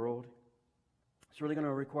me world? It's really going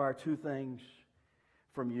to require two things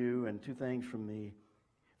from you and two things from me.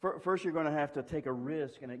 First, you're going to have to take a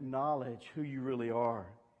risk and acknowledge who you really are.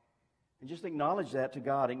 And just acknowledge that to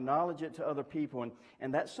God. Acknowledge it to other people.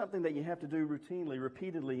 And that's something that you have to do routinely,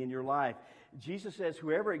 repeatedly in your life. Jesus says,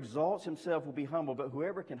 whoever exalts himself will be humble, but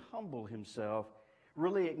whoever can humble himself,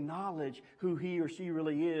 really acknowledge who he or she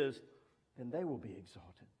really is, then they will be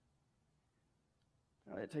exalted.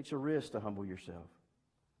 Now, it takes a risk to humble yourself.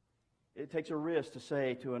 It takes a risk to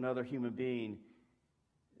say to another human being,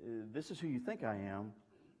 this is who you think I am,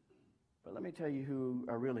 but let me tell you who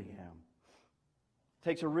I really am. It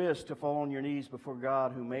takes a risk to fall on your knees before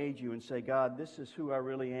God who made you and say, God, this is who I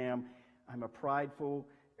really am. I'm a prideful,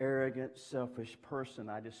 arrogant, selfish person.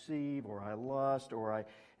 I deceive, or I lust, or I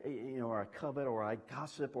covet, or I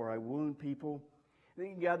gossip, or I wound people.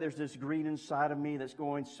 God, there's this greed inside of me that's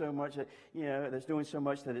going so much that's doing so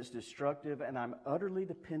much that it's destructive, and I'm utterly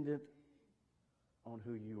dependent on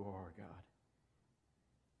who you are, God.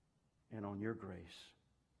 and on your grace.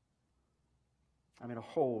 I'm in a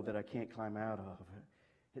hole that I can't climb out of.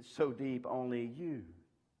 It's so deep, only you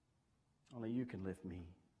can lift me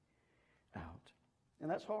out. And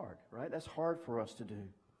that's hard, right? That's hard for us to do.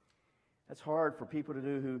 That's hard for people to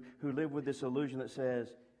do who live with this illusion that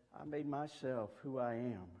says, I made myself who I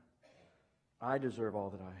am. I deserve all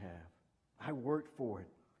that I have. I worked for it.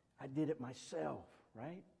 I did it myself,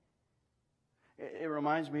 right? It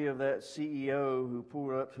reminds me of that CEO who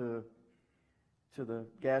pulled up to the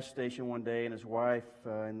gas station one day, and his wife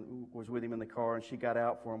was with him in the car, and she got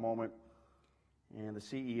out for a moment. And the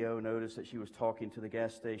CEO noticed that she was talking to the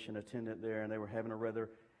gas station attendant there, and they were having a rather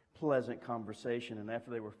pleasant conversation. And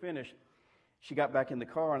after they were finished, she got back in the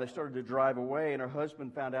car, and they started to drive away, and her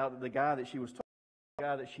husband found out that the guy that she was talking to, the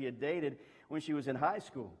guy that she had dated when she was in high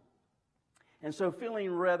school. And so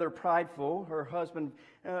feeling rather prideful, her husband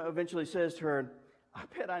eventually says to her, I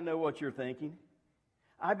bet I know what you're thinking.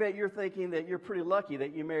 I bet you're thinking that you're pretty lucky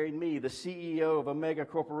that you married me, the CEO of a mega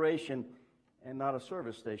corporation, and not a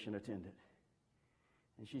service station attendant.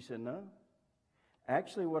 And she said, no.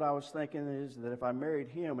 Actually, what I was thinking is that if I married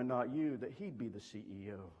him and not you, that he'd be the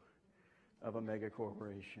CEO of a mega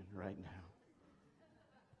corporation right now.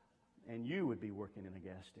 And you would be working in a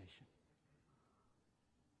gas station.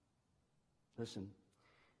 Listen,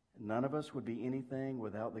 none of us would be anything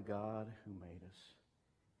without the God who made us.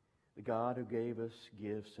 The God who gave us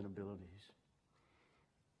gifts and abilities.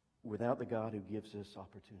 Without the God who gives us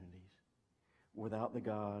opportunities. Without the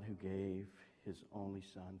God who gave His only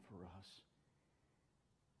Son for us.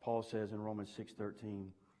 Paul says in Romans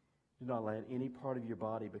 6:13, do not let any part of your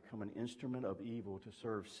body become an instrument of evil to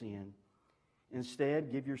serve sin.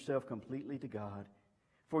 Instead, give yourself completely to God.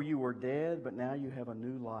 For you were dead, but now you have a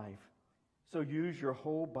new life. So use your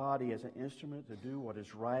whole body as an instrument to do what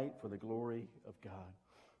is right for the glory of God.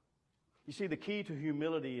 You see, the key to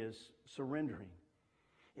humility is surrendering.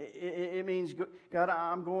 It means, God,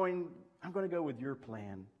 I'm going to go with your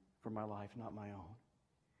plan for my life, not my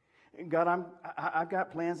own. God, I've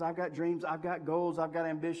got plans, I've got dreams, I've got goals, I've got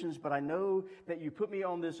ambitions, but I know that you put me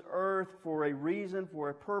on this earth for a reason, for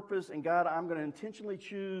a purpose, and God, I'm going to intentionally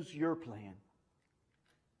choose your plan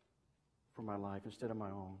for my life instead of my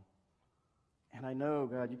own. And I know,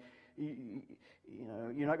 God,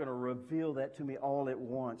 you're not going to reveal that to me all at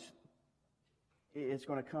once. It's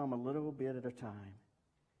going to come a little bit at a time.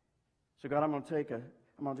 So God, I'm going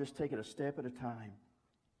to just take it a step at a time.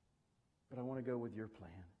 But I want to go with your plan,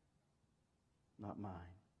 not mine.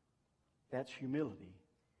 That's humility.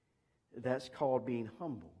 That's called being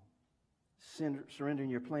humble. Surrendering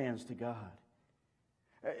your plans to God.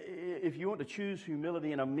 If you want to choose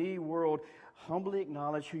humility in a me world, humbly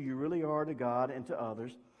acknowledge who you really are to God and to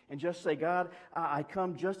others. And just say, God, I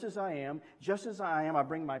come just as I am. Just as I am, I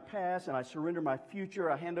bring my past and I surrender my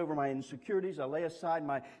future. I hand over my insecurities. I lay aside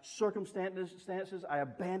my circumstances. I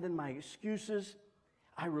abandon my excuses.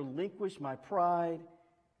 I relinquish my pride.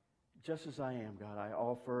 Just as I am, God, I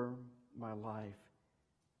offer my life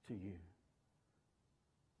to you.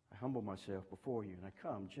 I humble myself before you and I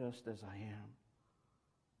come just as I am.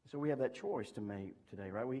 So we have that choice to make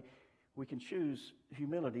today, right? We can choose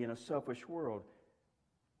humility in a selfish world.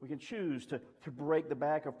 We can choose to break the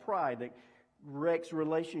back of pride that wrecks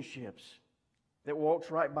relationships, that walks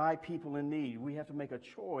right by people in need. We have to make a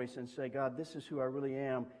choice and say, God, this is who I really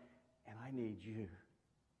am, and I need you.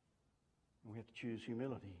 And we have to choose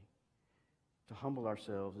humility to humble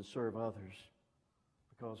ourselves and serve others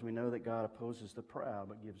because we know that God opposes the proud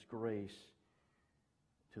but gives grace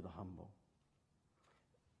to the humble.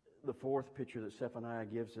 The fourth picture that Zephaniah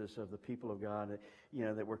gives us of the people of God,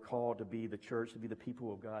 that we're called to be the church, to be the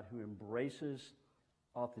people of God who embraces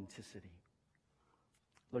authenticity.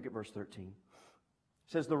 Look at verse 13.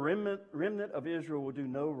 It says, the remnant of Israel will do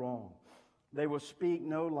no wrong. They will speak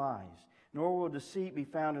no lies, nor will deceit be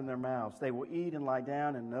found in their mouths. They will eat and lie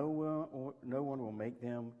down, and no one will make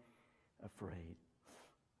them afraid.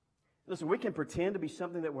 Listen, we can pretend to be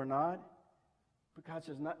something that we're not, but God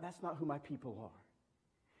says, that's not who my people are.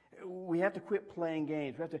 We have to quit playing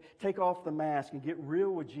games. We have to take off the mask and get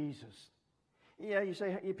real with Jesus. Yeah,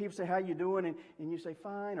 people say, how you doing? And you say,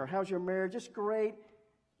 fine. Or how's your marriage? Just great.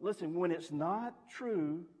 Listen, when it's not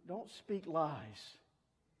true, don't speak lies.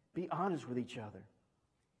 Be honest with each other.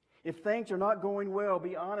 If things are not going well,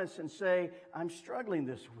 be honest and say, I'm struggling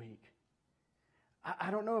this week.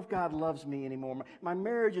 I don't know if God loves me anymore. My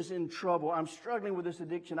marriage is in trouble. I'm struggling with this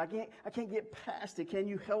addiction. I can't get past it. Can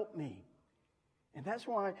you help me? And that's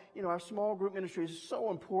why, our small group ministry is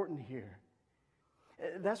so important here.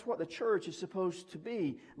 That's what the church is supposed to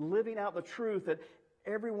be, living out the truth that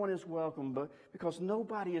everyone is welcome, but because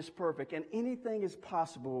nobody is perfect and anything is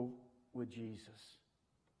possible with Jesus.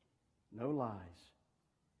 No lies,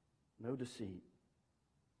 no deceit.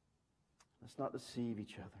 Let's not deceive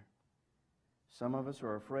each other. Some of us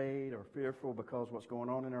are afraid or fearful because of what's going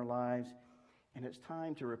on in our lives, and it's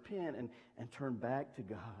time to repent and turn back to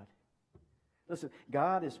God. Listen,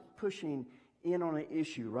 God is pushing in on an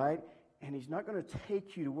issue, right? And He's not going to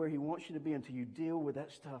take you to where He wants you to be until you deal with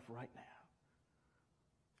that stuff right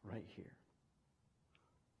now, right here.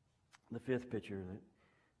 The fifth picture that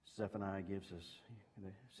Zephaniah gives us,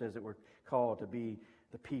 it says that we're called to be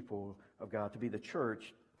the people of God, to be the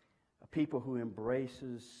church, a people who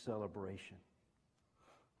embraces celebration.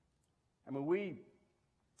 I mean, we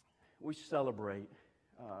celebrate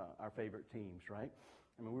our favorite teams, right?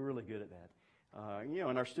 I mean, we're really good at that.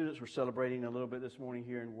 And our students were celebrating a little bit this morning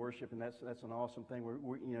here in worship, and that's an awesome thing.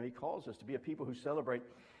 He calls us to be a people who celebrate,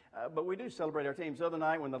 but we do celebrate our teams. The other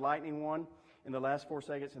night when the Lightning won in the last 4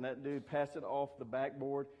 seconds, and that dude passed it off the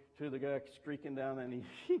backboard to the guy streaking down, and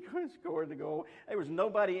he scored the goal. There was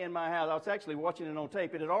nobody in my house. I was actually watching it on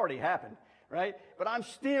tape. It had already happened, right? But I'm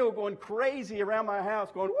still going crazy around my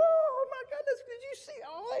house, going, "Whoa, oh my goodness, did you see?"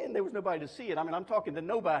 Oh, and there was nobody to see it. I mean, I'm talking to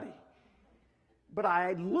nobody. But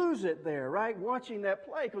I lose it there, right, watching that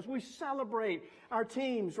play, because we celebrate our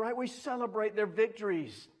teams, right? We celebrate their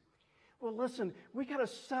victories. Well, listen, we got to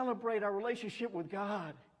celebrate our relationship with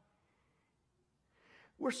God.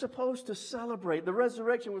 We're supposed to celebrate. The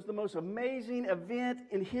resurrection was the most amazing event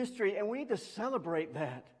in history, and we need to celebrate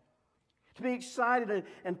that. To be excited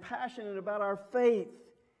and passionate about our faith,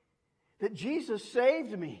 that Jesus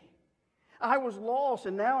saved me. I was lost,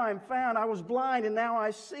 and now I'm found. I was blind, and now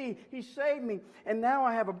I see. He saved me, and now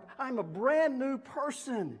I'm a brand new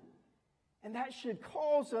person. And that should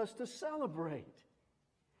cause us to celebrate.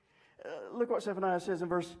 Look what Zephaniah says in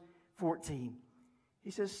verse 14. He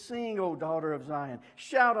says, "Sing, O daughter of Zion.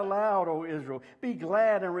 Shout aloud, O Israel. Be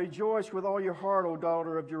glad and rejoice with all your heart, O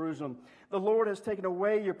daughter of Jerusalem. The Lord has taken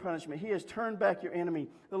away your punishment. He has turned back your enemy.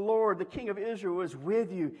 The Lord, the King of Israel, is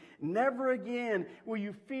with you. Never again will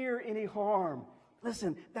you fear any harm."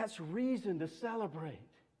 Listen, that's reason to celebrate.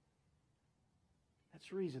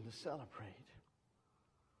 That's reason to celebrate.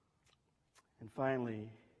 And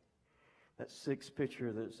finally, that sixth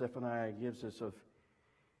picture that Zephaniah gives us of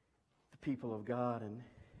people of God and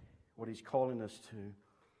what He's calling us to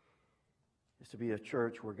is to be a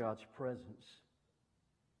church where God's presence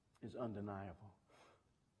is undeniable.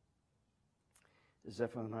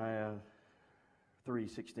 Zephaniah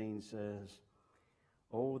 3:16 says,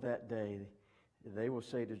 "Oh, that day they will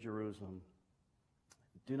say to Jerusalem,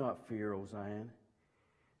 'Do not fear, O Zion.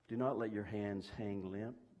 Do not let your hands hang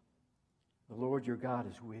limp. The Lord your God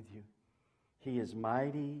is with you. He is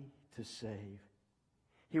mighty to save.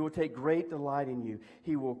 He will take great delight in you.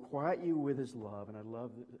 He will quiet you with His love." And I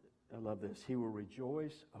love this. "He will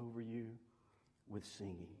rejoice over you with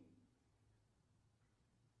singing."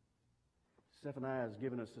 Zephaniah has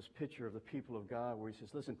given us this picture of the people of God where he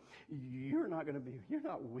says, listen, you're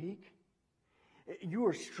not weak. You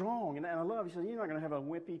are strong. And I love, he says, you're not going to have a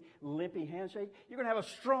limpy handshake. You're going to have a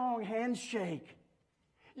strong handshake.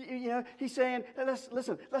 He's saying,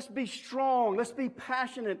 let's be strong. Let's be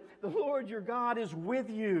passionate. The Lord your God is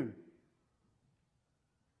with you.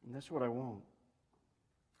 And that's what I want.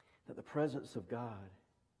 That the presence of God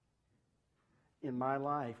in my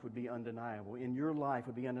life would be undeniable. In your life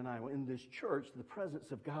would be undeniable. In this church, the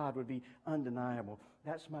presence of God would be undeniable.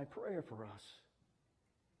 That's my prayer for us.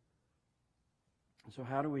 And so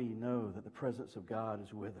how do we know that the presence of God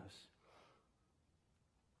is with us?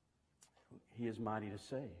 He is mighty to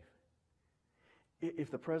save. If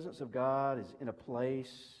the presence of God is in a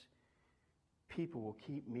place, people will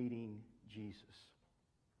keep meeting Jesus.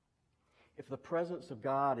 If the presence of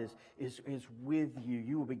God is with you,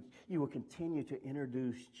 you will continue to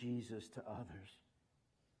introduce Jesus to others.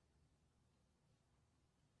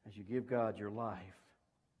 As you give God your life,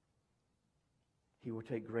 He will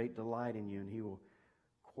take great delight in you, and He will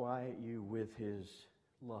quiet you with His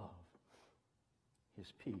love,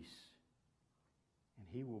 His peace. And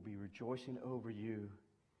He will be rejoicing over you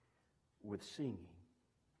with singing.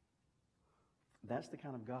 That's the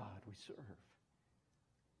kind of God we serve.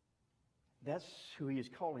 That's who He is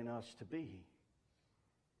calling us to be.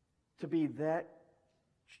 To be that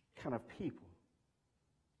kind of people.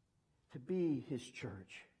 To be His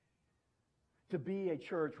church. To be a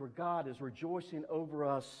church where God is rejoicing over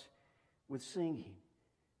us with singing.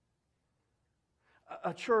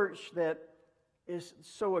 A church that is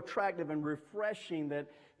so attractive and refreshing that,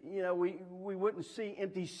 we wouldn't see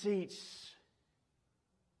empty seats.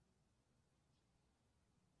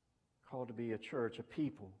 Called to be a church, a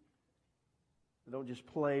people that don't just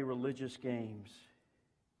play religious games,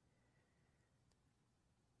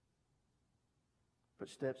 but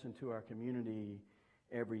steps into our community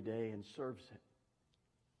every day and serves it,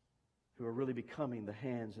 who are really becoming the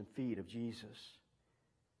hands and feet of Jesus.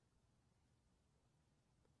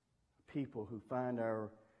 People who find a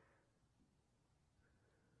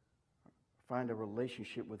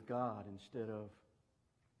relationship with God instead of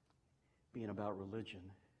being about religion.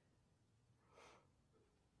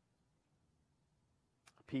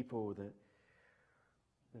 People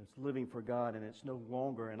that's living for God, and it's no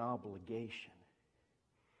longer an obligation,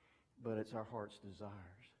 but it's our heart's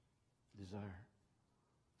desire.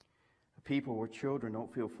 People where children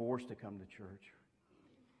don't feel forced to come to church,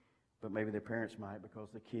 but maybe their parents might because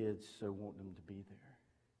the kids so want them to be there.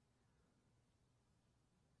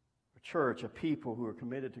 A church, a people who are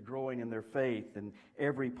committed to growing in their faith in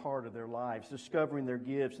every part of their lives, discovering their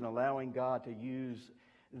gifts and allowing God to use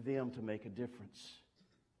them to make a difference.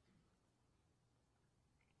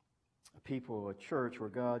 A people, a church where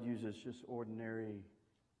God uses just ordinary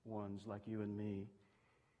ones like you and me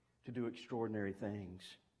to do extraordinary things.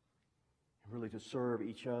 Really to serve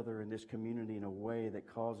each other in this community in a way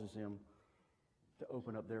that causes them to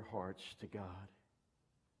open up their hearts to God.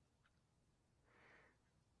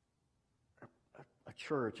 A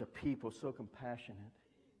church, a people so compassionate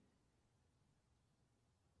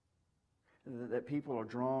that people are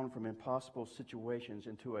drawn from impossible situations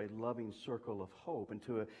into a loving circle of hope,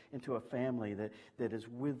 into a family that is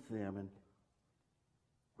with them, and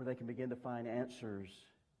where they can begin to find answers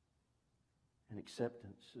and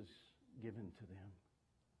acceptance is given to them.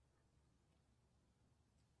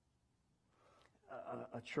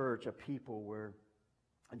 A church, a people where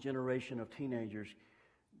a generation of teenagers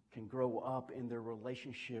can grow up in their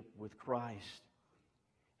relationship with Christ.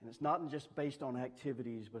 And it's not just based on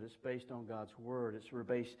activities, but it's based on God's Word.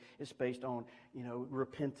 It's based on,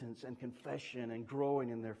 repentance and confession and growing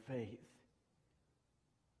in their faith.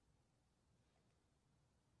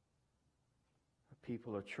 A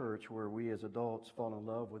people, a church where we as adults fall in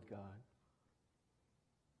love with God.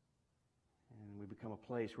 And we become a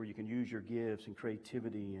place where you can use your gifts and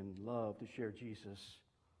creativity and love to share Jesus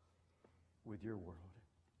with your world.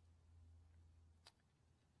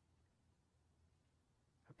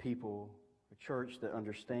 A people, a church that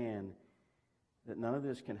understand that none of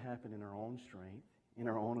this can happen in our own strength, in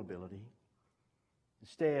our own ability.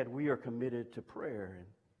 Instead, we are committed to prayer and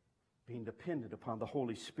being dependent upon the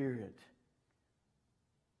Holy Spirit.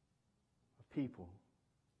 A people,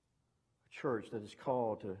 a church that is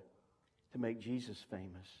called to make Jesus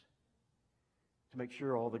famous, to make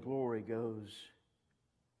sure all the glory goes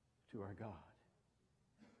to our God.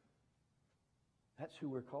 That's who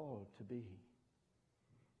we're called to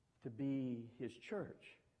be His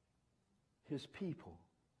church, His people,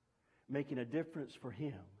 making a difference for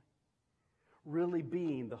Him, really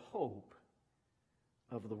being the hope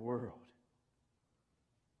of the world.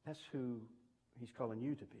 That's who He's calling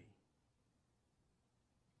you to be.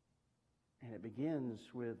 And it begins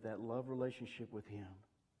with that love relationship with Him.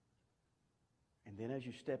 And then as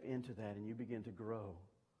you step into that and you begin to grow,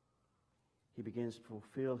 He begins to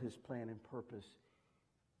fulfill His plan and purpose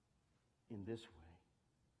in this way.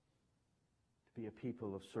 To be a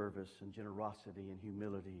people of service and generosity and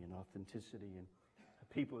humility and authenticity, and a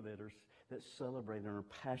people that celebrate and are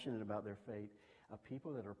passionate about their faith, a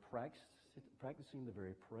people that are practicing the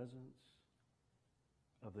very presence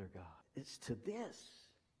of their God. It's to this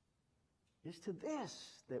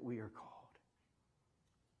that we are called.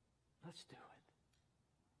 Let's do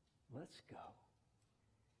it. Let's go.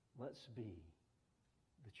 Let's be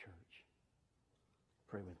the church.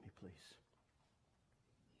 Pray with me, please.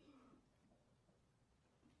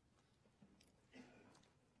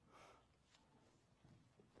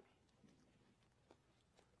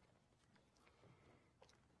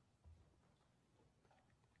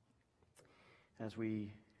 As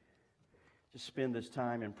we just spend this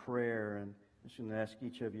time in prayer, and I'm just going to ask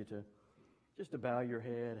each of you to bow your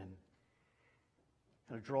head and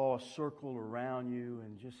kind of draw a circle around you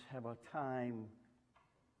and just have a time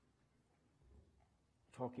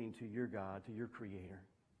talking to your God, to your Creator.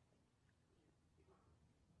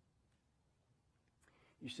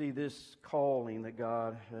 You see, this calling that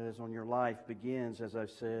God has on your life begins, as I've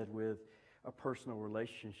said, with a personal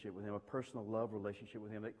relationship with Him, a personal love relationship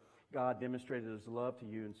with Him. That God demonstrated His love to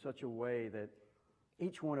you in such a way that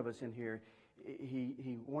each one of us in here,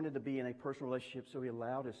 He wanted to be in a personal relationship, so He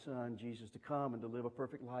allowed His Son, Jesus, to come and to live a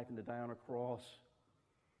perfect life and to die on a cross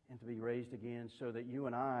and to be raised again so that you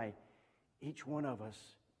and I, each one of us,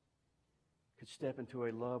 could step into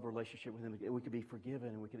a love relationship with Him. We could be forgiven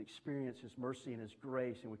and we could experience His mercy and His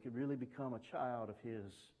grace, and we could really become a child of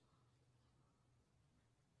His.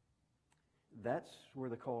 That's where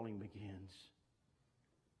the calling begins.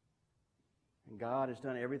 God has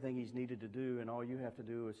done everything He's needed to do, and all you have to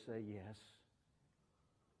do is say yes.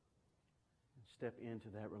 And step into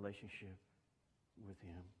that relationship with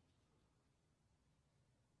Him.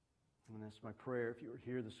 And that's my prayer if you were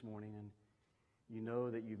here this morning and you know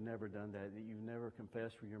that you've never done that you've never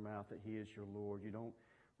confessed with your mouth that He is your Lord. You don't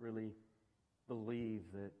really believe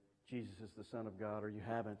that Jesus is the Son of God, or you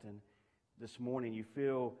haven't. And this morning you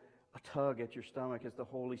feel a tug at your stomach as the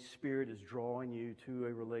Holy Spirit is drawing you to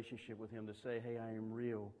a relationship with Him to say, hey, I am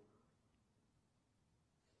real.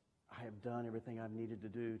 I have done everything I've needed to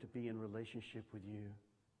do to be in relationship with you.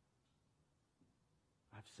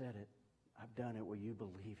 I've said it. I've done it. Will you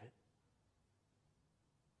believe it?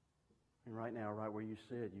 And right now, right where you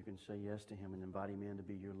sit, you can say yes to Him and invite Him in to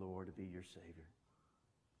be your Lord, to be your Savior.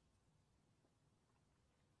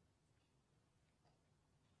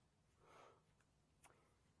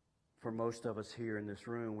 For most of us here in this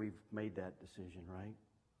room, we've made that decision, right?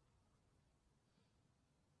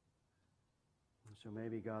 And so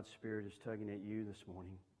maybe God's Spirit is tugging at you this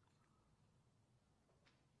morning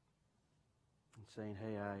and saying,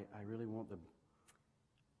 hey, I really want the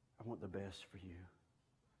best for you.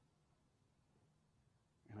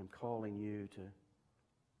 And I'm calling you to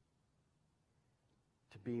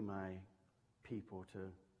be my people, to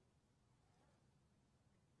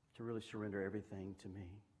really surrender everything to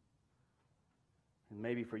me. And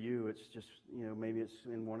maybe for you, it's just, maybe it's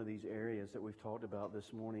in one of these areas that we've talked about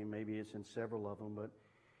this morning. Maybe it's in several of them, but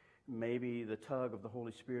maybe the tug of the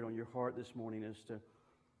Holy Spirit on your heart this morning is to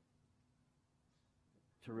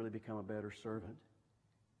really become a better servant.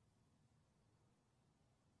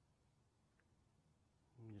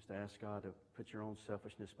 You just ask God to put your own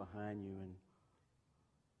selfishness behind you and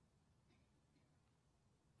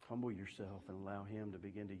humble yourself and allow Him to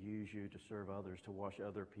begin to use you to serve others, to wash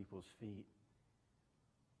other people's feet.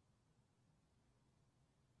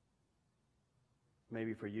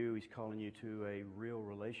 Maybe for you, He's calling you to a real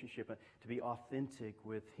relationship, to be authentic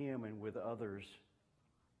with Him and with others.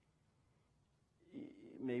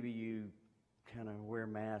 Maybe you kind of wear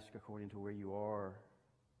masks according to where you are.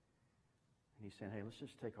 And He's saying, hey, let's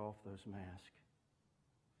just take off those masks.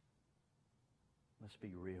 Let's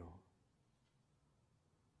be real.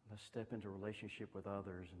 Let's step into relationship with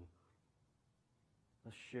others and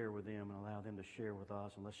let's share with them and allow them to share with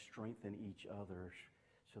us, and let's strengthen each other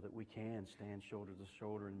so that we can stand shoulder to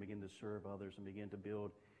shoulder and begin to serve others and begin to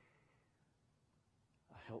build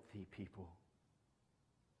a healthy people.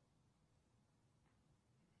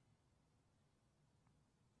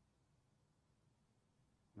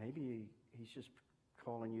 Maybe He's just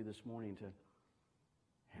calling you this morning to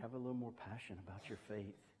have a little more passion about your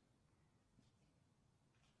faith,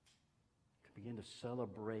 to begin to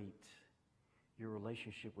celebrate your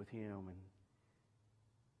relationship with Him and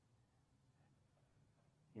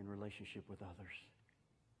in relationship with others.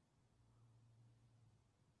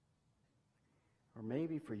 Or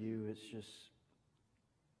maybe for you, it's just,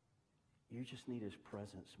 you just need His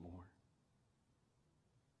presence more.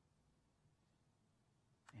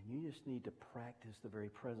 And you just need to practice the very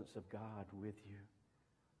presence of God with you.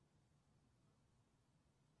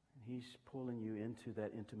 And He's pulling you into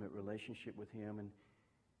that intimate relationship with Him and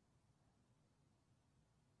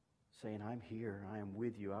saying, I'm here, I am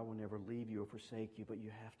with you, I will never leave you or forsake you, but you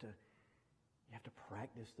have to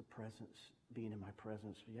practice the presence, being in my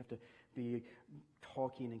presence. You have to be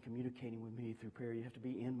talking and communicating with me through prayer. You have to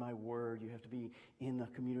be in my word. You have to be in the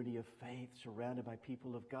community of faith, surrounded by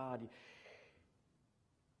people of God.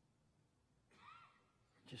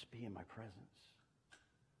 Just be in my presence.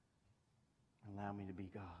 Allow me to be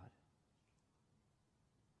God.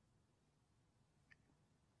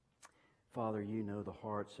 Father, you know the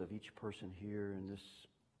hearts of each person here in this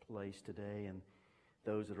place today and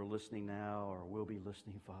those that are listening now or will be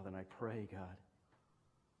listening, Father. And I pray, God,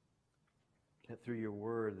 that through your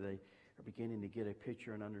word they are beginning to get a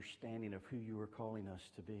picture and understanding of who you are calling us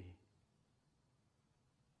to be.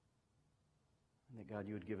 And that, God,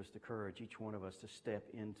 you would give us the courage, each one of us, to step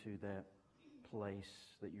into that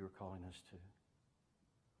place that you are calling us to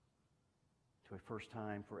a first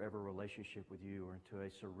time forever relationship with you, or into a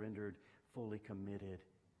surrendered, fully committed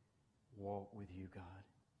walk with you, God.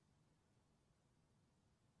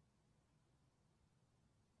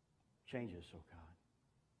 Change us, oh God,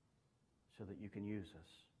 so that you can use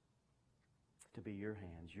us to be your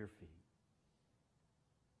hands, your feet,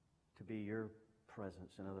 to be your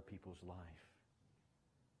presence in other people's life,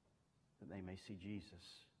 that they may see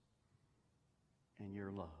Jesus and your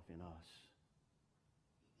love in us.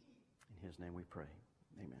 In His name we pray.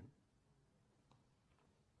 Amen.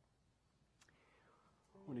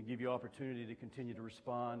 I want to give you opportunity to continue to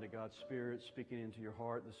respond to God's Spirit speaking into your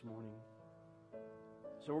heart this morning.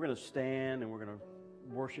 So we're going to stand and we're going to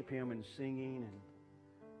worship Him in singing and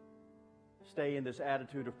stay in this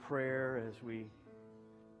attitude of prayer as we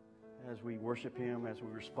worship Him, as we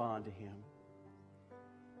respond to Him.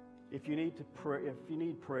 If you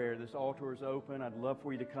need prayer, this altar is open. I'd love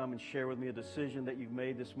for you to come and share with me a decision that you've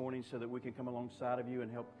made this morning so that we can come alongside of you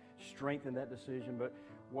and help strengthen that decision. But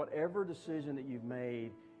whatever decision that you've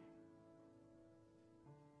made,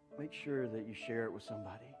 make sure that you share it with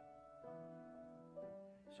somebody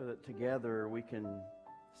so that together we can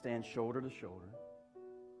stand shoulder to shoulder,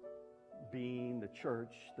 being the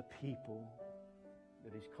church, the people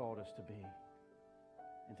that He's called us to be.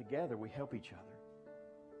 And together we help each other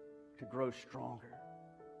to grow stronger,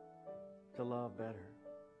 to love better.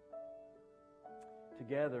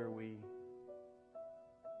 Together we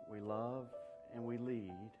love and we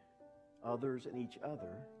lead others and each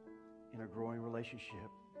other in a growing relationship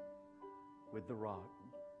with the rock,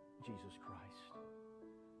 Jesus Christ.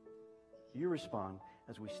 You respond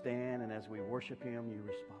as we stand and as we worship Him, you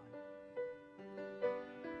respond.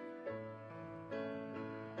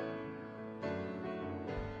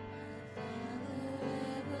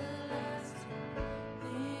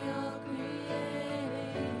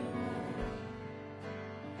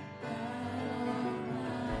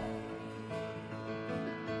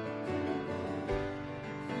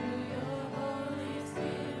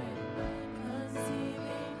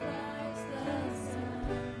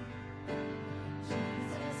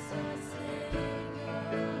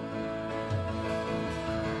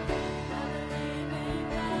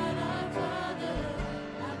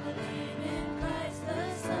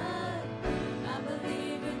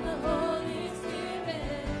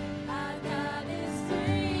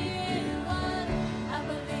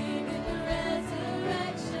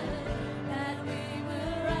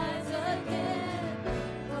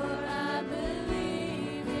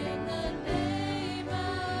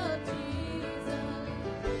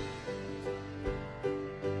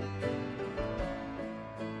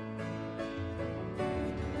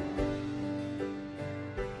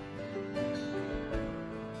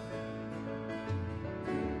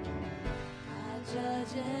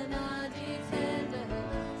 Judge and our defender,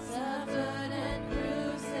 suffered and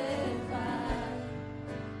crucified.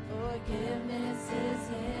 Forgiveness is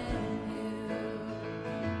in you.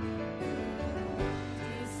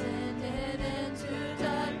 Descended into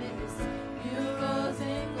darkness, you rose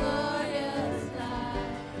in glorious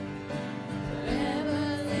light. Forever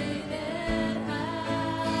lifted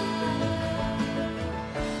high.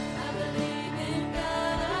 I believe in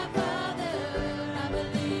God our Father. I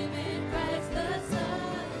believe in Christ the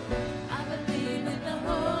Son. I believe in the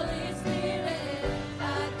Holy Spirit.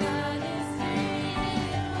 Our God is three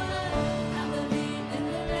in one. I believe in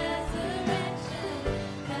the resurrection,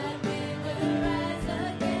 that we will rise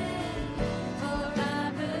again. For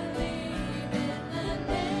I believe in the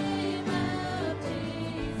name of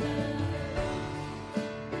Jesus.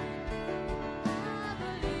 I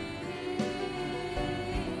believe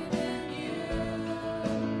in you.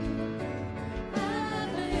 I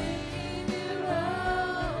believe you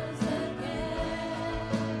rose again.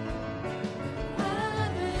 I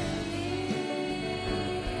believe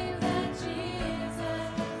that Jesus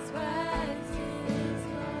Christ is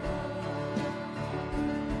Lord.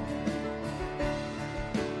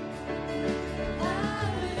 I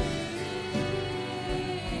believe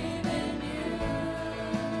in you.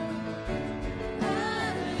 I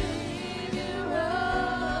believe you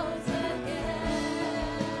rose again.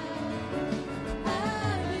 I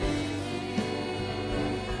believe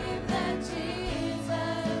that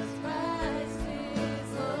Jesus Christ is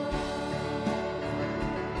Lord.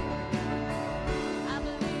 I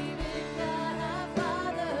believe in God our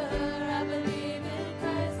Father. I believe in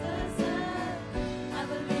Christ the Son. I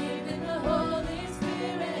believe in the Holy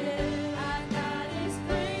Spirit. Our God is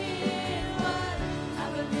three in one. I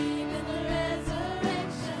believe in the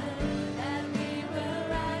resurrection, that we will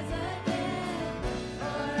rise again.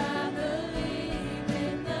 For I believe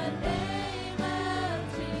in the name of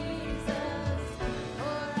Jesus.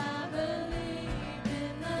 For I believe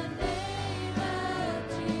in the name of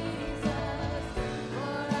Jesus.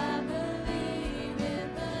 For I believe in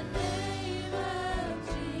the name of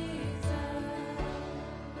Jesus.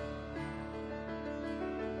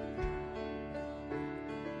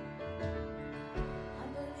 I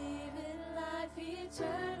believe in life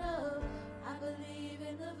eternal. I believe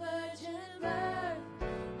in the virgin birth.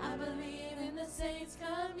 I believe in the saints'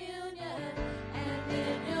 communion and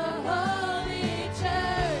in your holy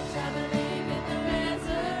church. I believe in the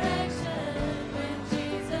resurrection when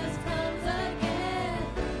Jesus comes again.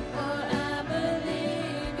 For I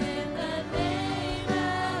believe in the name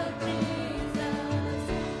of Jesus.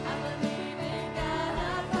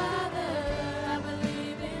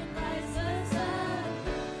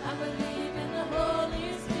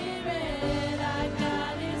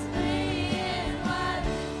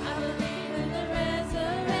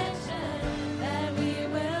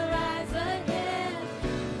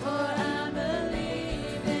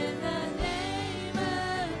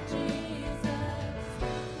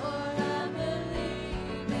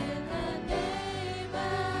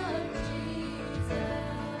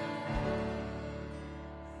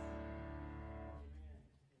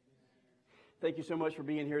 thank you so much for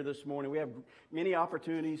being here this morning. We have many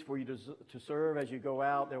opportunities for you to serve as you go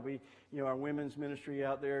out. There'll be, our women's ministry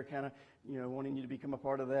out there kind of, wanting you to become a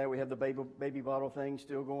part of that. We have the baby bottle thing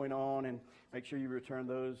still going on, and make sure you return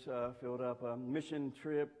those filled up. Mission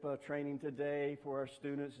trip training today for our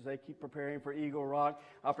students as they keep preparing for Eagle Rock.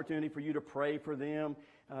 Opportunity for you to pray for them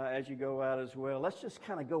as you go out as well. Let's just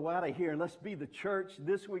kind of go out of here and let's be the church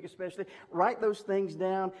this week especially. Write those things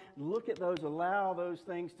down. Look at those. Allow those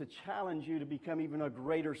things to challenge you to become even a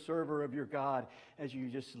greater server of your God as you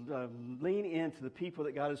just lean into the people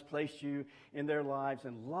that God has placed you in their lives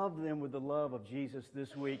and love them with the love of Jesus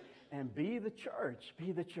this week. And be the church.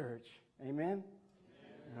 Be the church. Amen?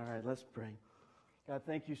 All right, let's pray. God,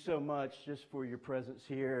 thank you so much just for your presence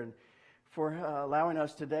here and for allowing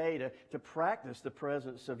us today to practice the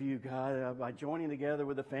presence of you, God, by joining together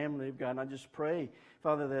with the family of God. And I just pray,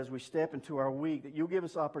 Father, that as we step into our week, that you'll give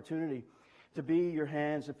us opportunity to be your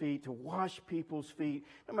hands and feet, to wash people's feet,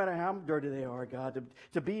 no matter how dirty they are, God,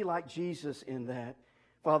 to be like Jesus in that.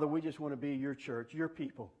 Father, we just want to be your church, your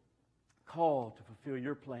people, called to fulfill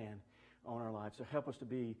your plan on our lives. So help us to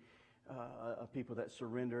be a people that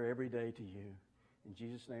surrender every day to you. In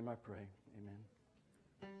Jesus' name I pray. Amen.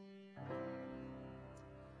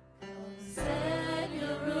 Set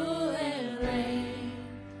your rule.